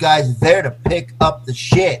all those guys there to pick up the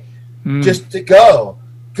shit. Just to go.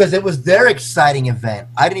 Because it was their exciting event.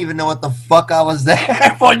 I didn't even know what the fuck I was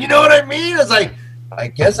there for. You know what I mean? It's like, I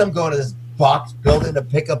guess I'm going to this box building to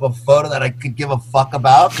pick up a photo that I could give a fuck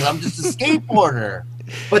about because I'm just a skateboarder.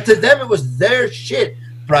 But to them, it was their shit.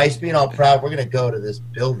 Bryce being all proud, we're going to go to this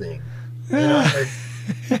building. You know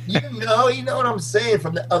what I'm saying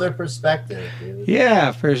from the other perspective, dude.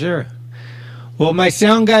 Yeah, for sure. Well, my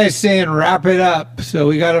sound guy is saying wrap it up, so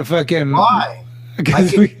we got to fucking... Why?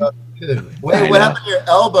 Wait, what happened to your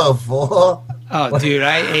elbow, fool? Oh, dude,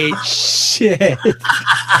 I ate shit.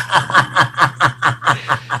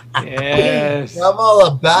 Yes. I'm all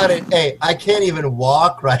about it. Hey, I can't even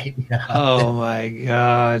walk right now. Oh my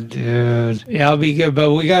god, dude. Yeah, I'll be good,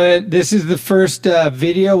 but this is the first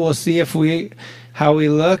video. We'll see how we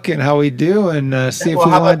look and how we do, and see if we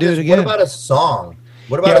want to do it again. What about a song?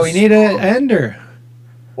 What about we need an ender.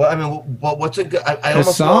 Well, I mean, what's a good... a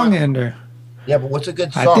song ender. Yeah, but what's a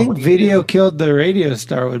good song? I think Video Killed the Radio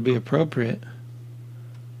Star would be appropriate.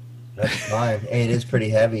 That's fine. Hey, it is pretty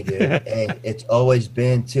heavy, dude. Hey, it's always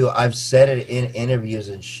been, too. I've said it in interviews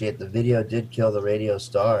and shit. The video did kill the radio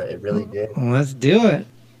star. It really did. Well, let's do it.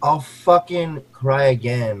 I'll fucking cry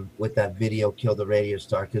again with that Video Kill the Radio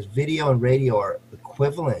Star, because video and radio are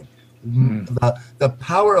equivalent. The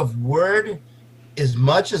power of word as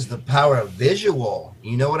much as the power of visual.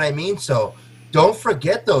 You know what I mean? So don't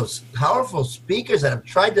forget those powerful speakers that have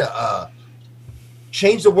tried to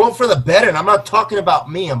change the world for the better. And I'm not talking about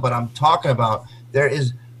me, but I'm talking about there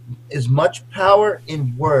is as much power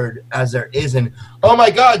in word as there is in, oh my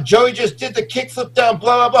God, Joey just did the kickflip down,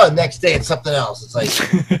 blah, blah, blah. Next day it's something else. It's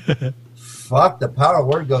like, fuck, the power of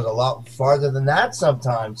word goes a lot farther than that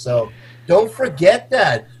sometimes. So don't forget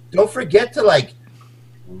that. Don't forget to like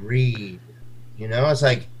read. You know, it's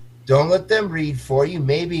like, don't let them read for you.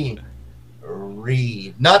 Maybe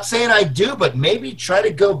read. Not saying I do, but maybe try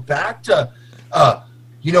to go back to,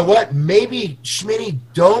 you know what? Maybe, Schmitty,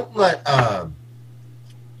 don't let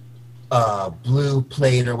Blue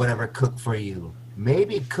Plate or whatever cook for you.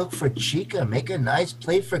 Maybe cook for Chica. Make a nice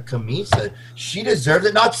plate for Camisa. She deserves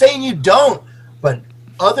it. Not saying you don't, but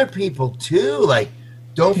other people too. Like,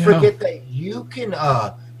 don't forget that you can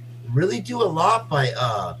really do a lot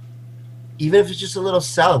by even if it's just a little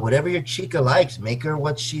salad, whatever your Chica likes, make her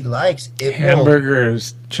what she likes.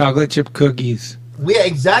 Hamburgers, chocolate chip cookies. Yeah,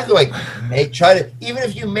 exactly. Like, try to, even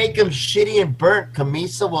if you make them shitty and burnt,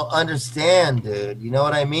 Camisa will understand, dude. You know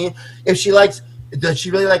what I mean? If she likes, does she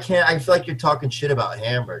really like I feel like you're talking shit about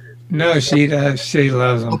hamburgers. No, she does. She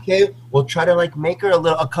loves them. Okay, well, try to like make her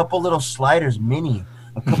a couple little sliders, mini,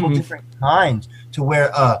 a couple different kinds, to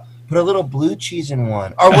where put a little blue cheese in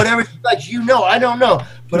one or whatever she likes. You know, I don't know.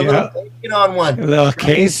 Put a little bacon on one. A little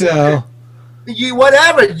queso. You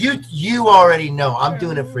whatever you already know. I'm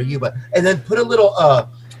doing it for you, and then put a little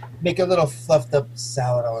make a little fluffed up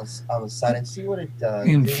salad on the side and see what it does.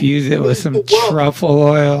 Infuse it with some truffle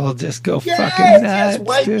oil. Just go fucking nuts. Yes,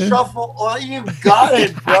 white truffle oil. You got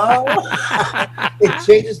it, bro. It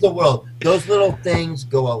changes the world. Those little things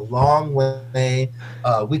go a long way.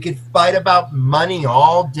 We could fight about money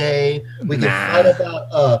all day. We could fight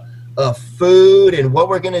about food and what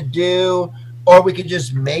we're gonna do. Or we could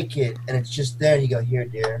just make it, and it's just there, and you go, here,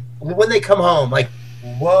 dear. When they come home, like,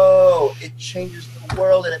 whoa, it changes the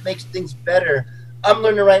world, and it makes things better. I'm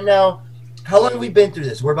learning right now. How long have we been through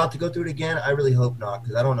this? We're about to go through it again? I really hope not,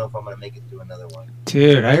 because I don't know if I'm going to make it through another one.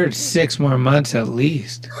 Dude, I heard 6 more months at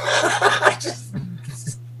least.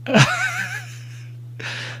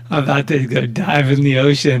 I'm about to go dive in the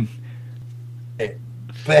ocean. All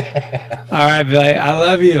right, Billy, I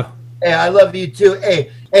love you. Hey, I love you, too.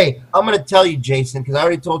 Hey, I'm going to tell you, Jason, because I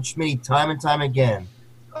already told Schmitty time and time again,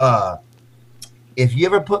 if you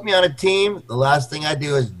ever put me on a team, the last thing I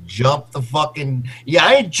do is jump the fucking... Yeah,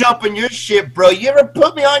 I ain't jumping your shit, bro. You ever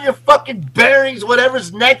put me on your fucking bearings,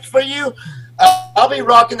 whatever's next for you, I'll be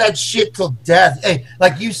rocking that shit till death. Hey,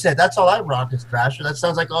 like you said, that's all I rock is Thrasher. That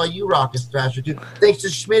sounds like all you rock is Thrasher, too. Thanks to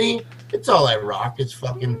Schmitty, it's all I rock is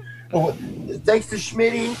fucking... Oh, thanks to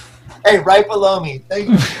Schmitty. Hey, right below me. Thank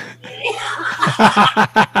you.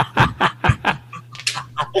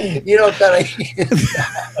 You know what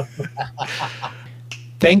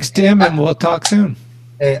Thanks, Tim, and we'll talk soon.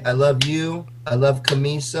 Hey, I love you. I love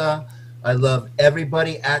Camisa. I love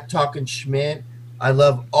everybody at Talking Schmidt. I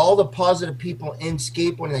love all the positive people in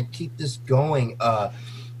skateboarding that keep this going.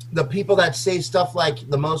 The people that say stuff like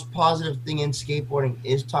the most positive thing in skateboarding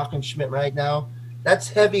is Talking Schmidt right now. That's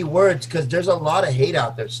heavy words because there's a lot of hate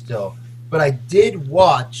out there still. But I did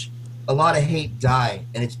watch a lot of hate die,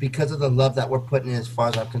 and it's because of the love that we're putting in as far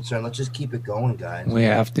as I'm concerned. Let's just keep it going, guys. We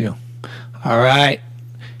have to. All right.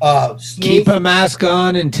 Sneak. Keep a mask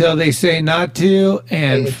on until they say not to,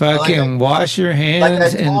 and fucking wash your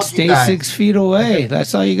hands and stay 6 feet away.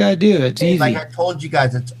 That's all you got to do. It's easy. Like I told you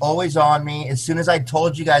guys, it's always on me. As soon as I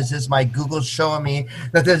told you guys this, my Google's showing me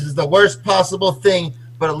that this is the worst possible thing,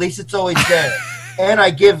 but at least it's always there. And I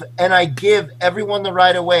give everyone the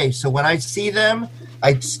right of way. So when I see them,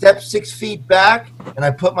 I step 6 feet back and I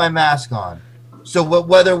put my mask on. So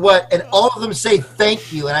and all of them say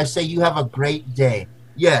thank you, and I say you have a great day.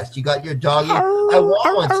 Yes, you got your doggy. I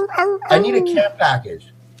want one. I need a care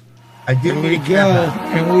package. I do need a care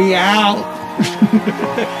package. And we out.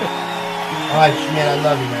 All right, Schmidt, I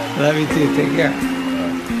love you, man. Love you too. Take care.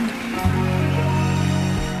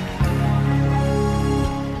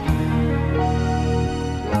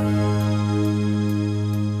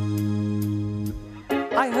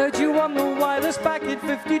 I heard you on the wireless back at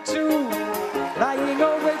 52, lying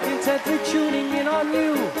awake intently tuning in on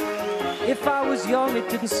you. If I was young, it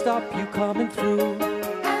didn't stop you coming through.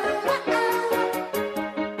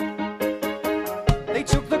 They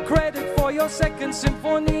took the credit for your second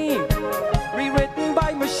symphony, rewritten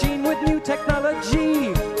by machine with new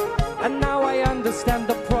technology. And now I understand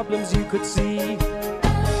the problems you could see.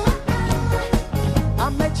 I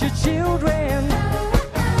met your children.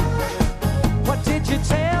 What did you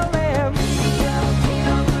tell them?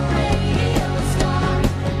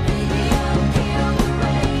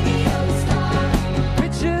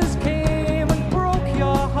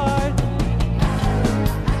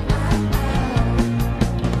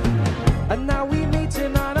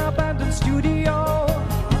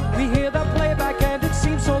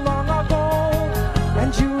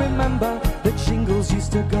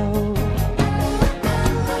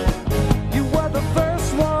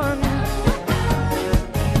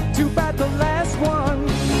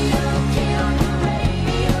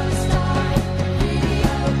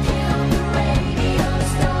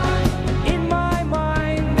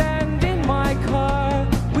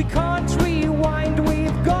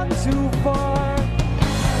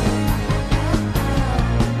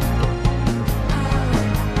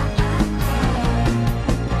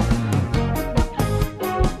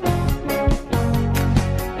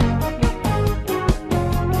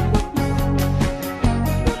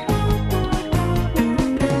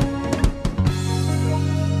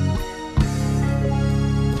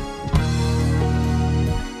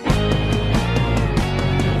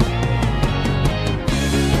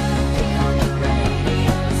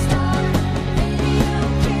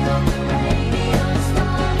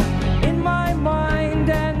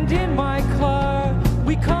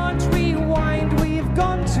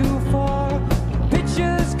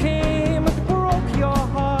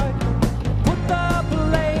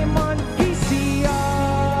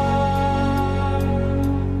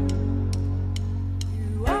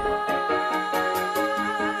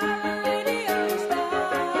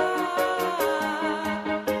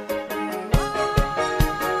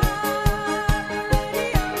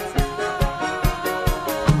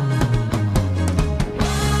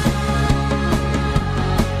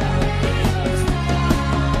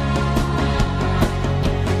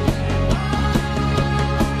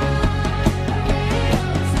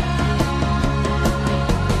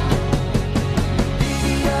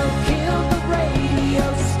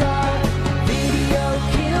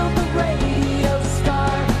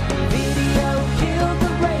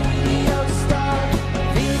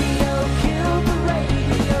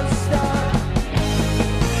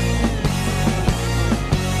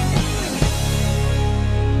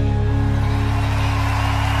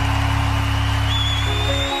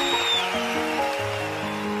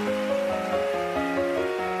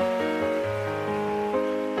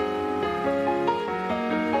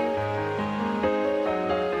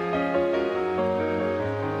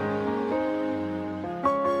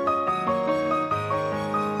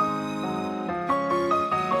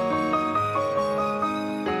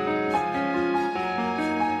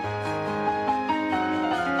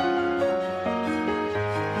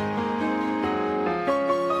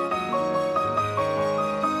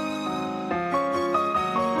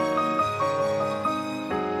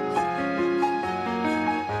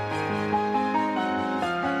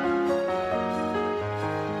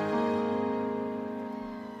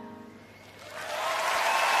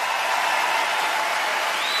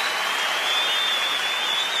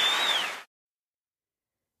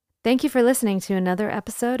 Thank you for listening to another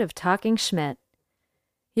episode of Talking Schmidt.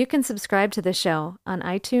 You can subscribe to the show on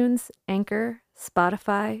iTunes, Anchor,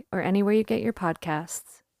 Spotify, or anywhere you get your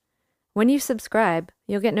podcasts. When you subscribe,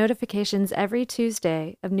 you'll get notifications every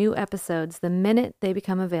Tuesday of new episodes the minute they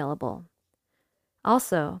become available.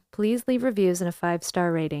 Also, please leave reviews and a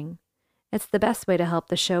 5-star rating. It's the best way to help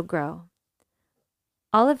the show grow.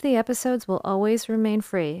 All of the episodes will always remain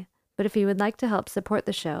free, but if you would like to help support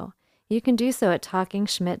the show, you can do so at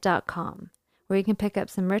TalkingSchmidt.com, where you can pick up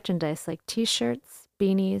some merchandise like t-shirts,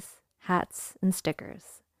 beanies, hats, and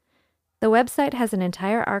stickers. The website has an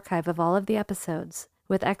entire archive of all of the episodes,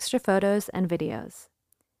 with extra photos and videos.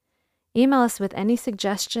 Email us with any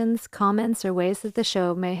suggestions, comments, or ways that the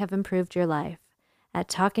show may have improved your life at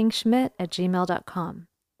talkingschmidt@gmail.com.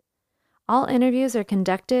 All interviews are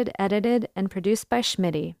conducted, edited, and produced by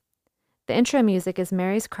Schmitty. The intro music is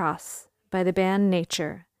Mary's Cross by the band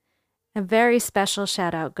Nature. A very special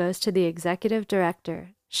shout-out goes to the executive director,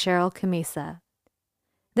 Cheryl Camisa.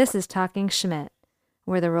 This is Talking Schmidt,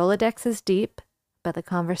 where the Rolodex is deep, but the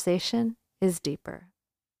conversation is deeper.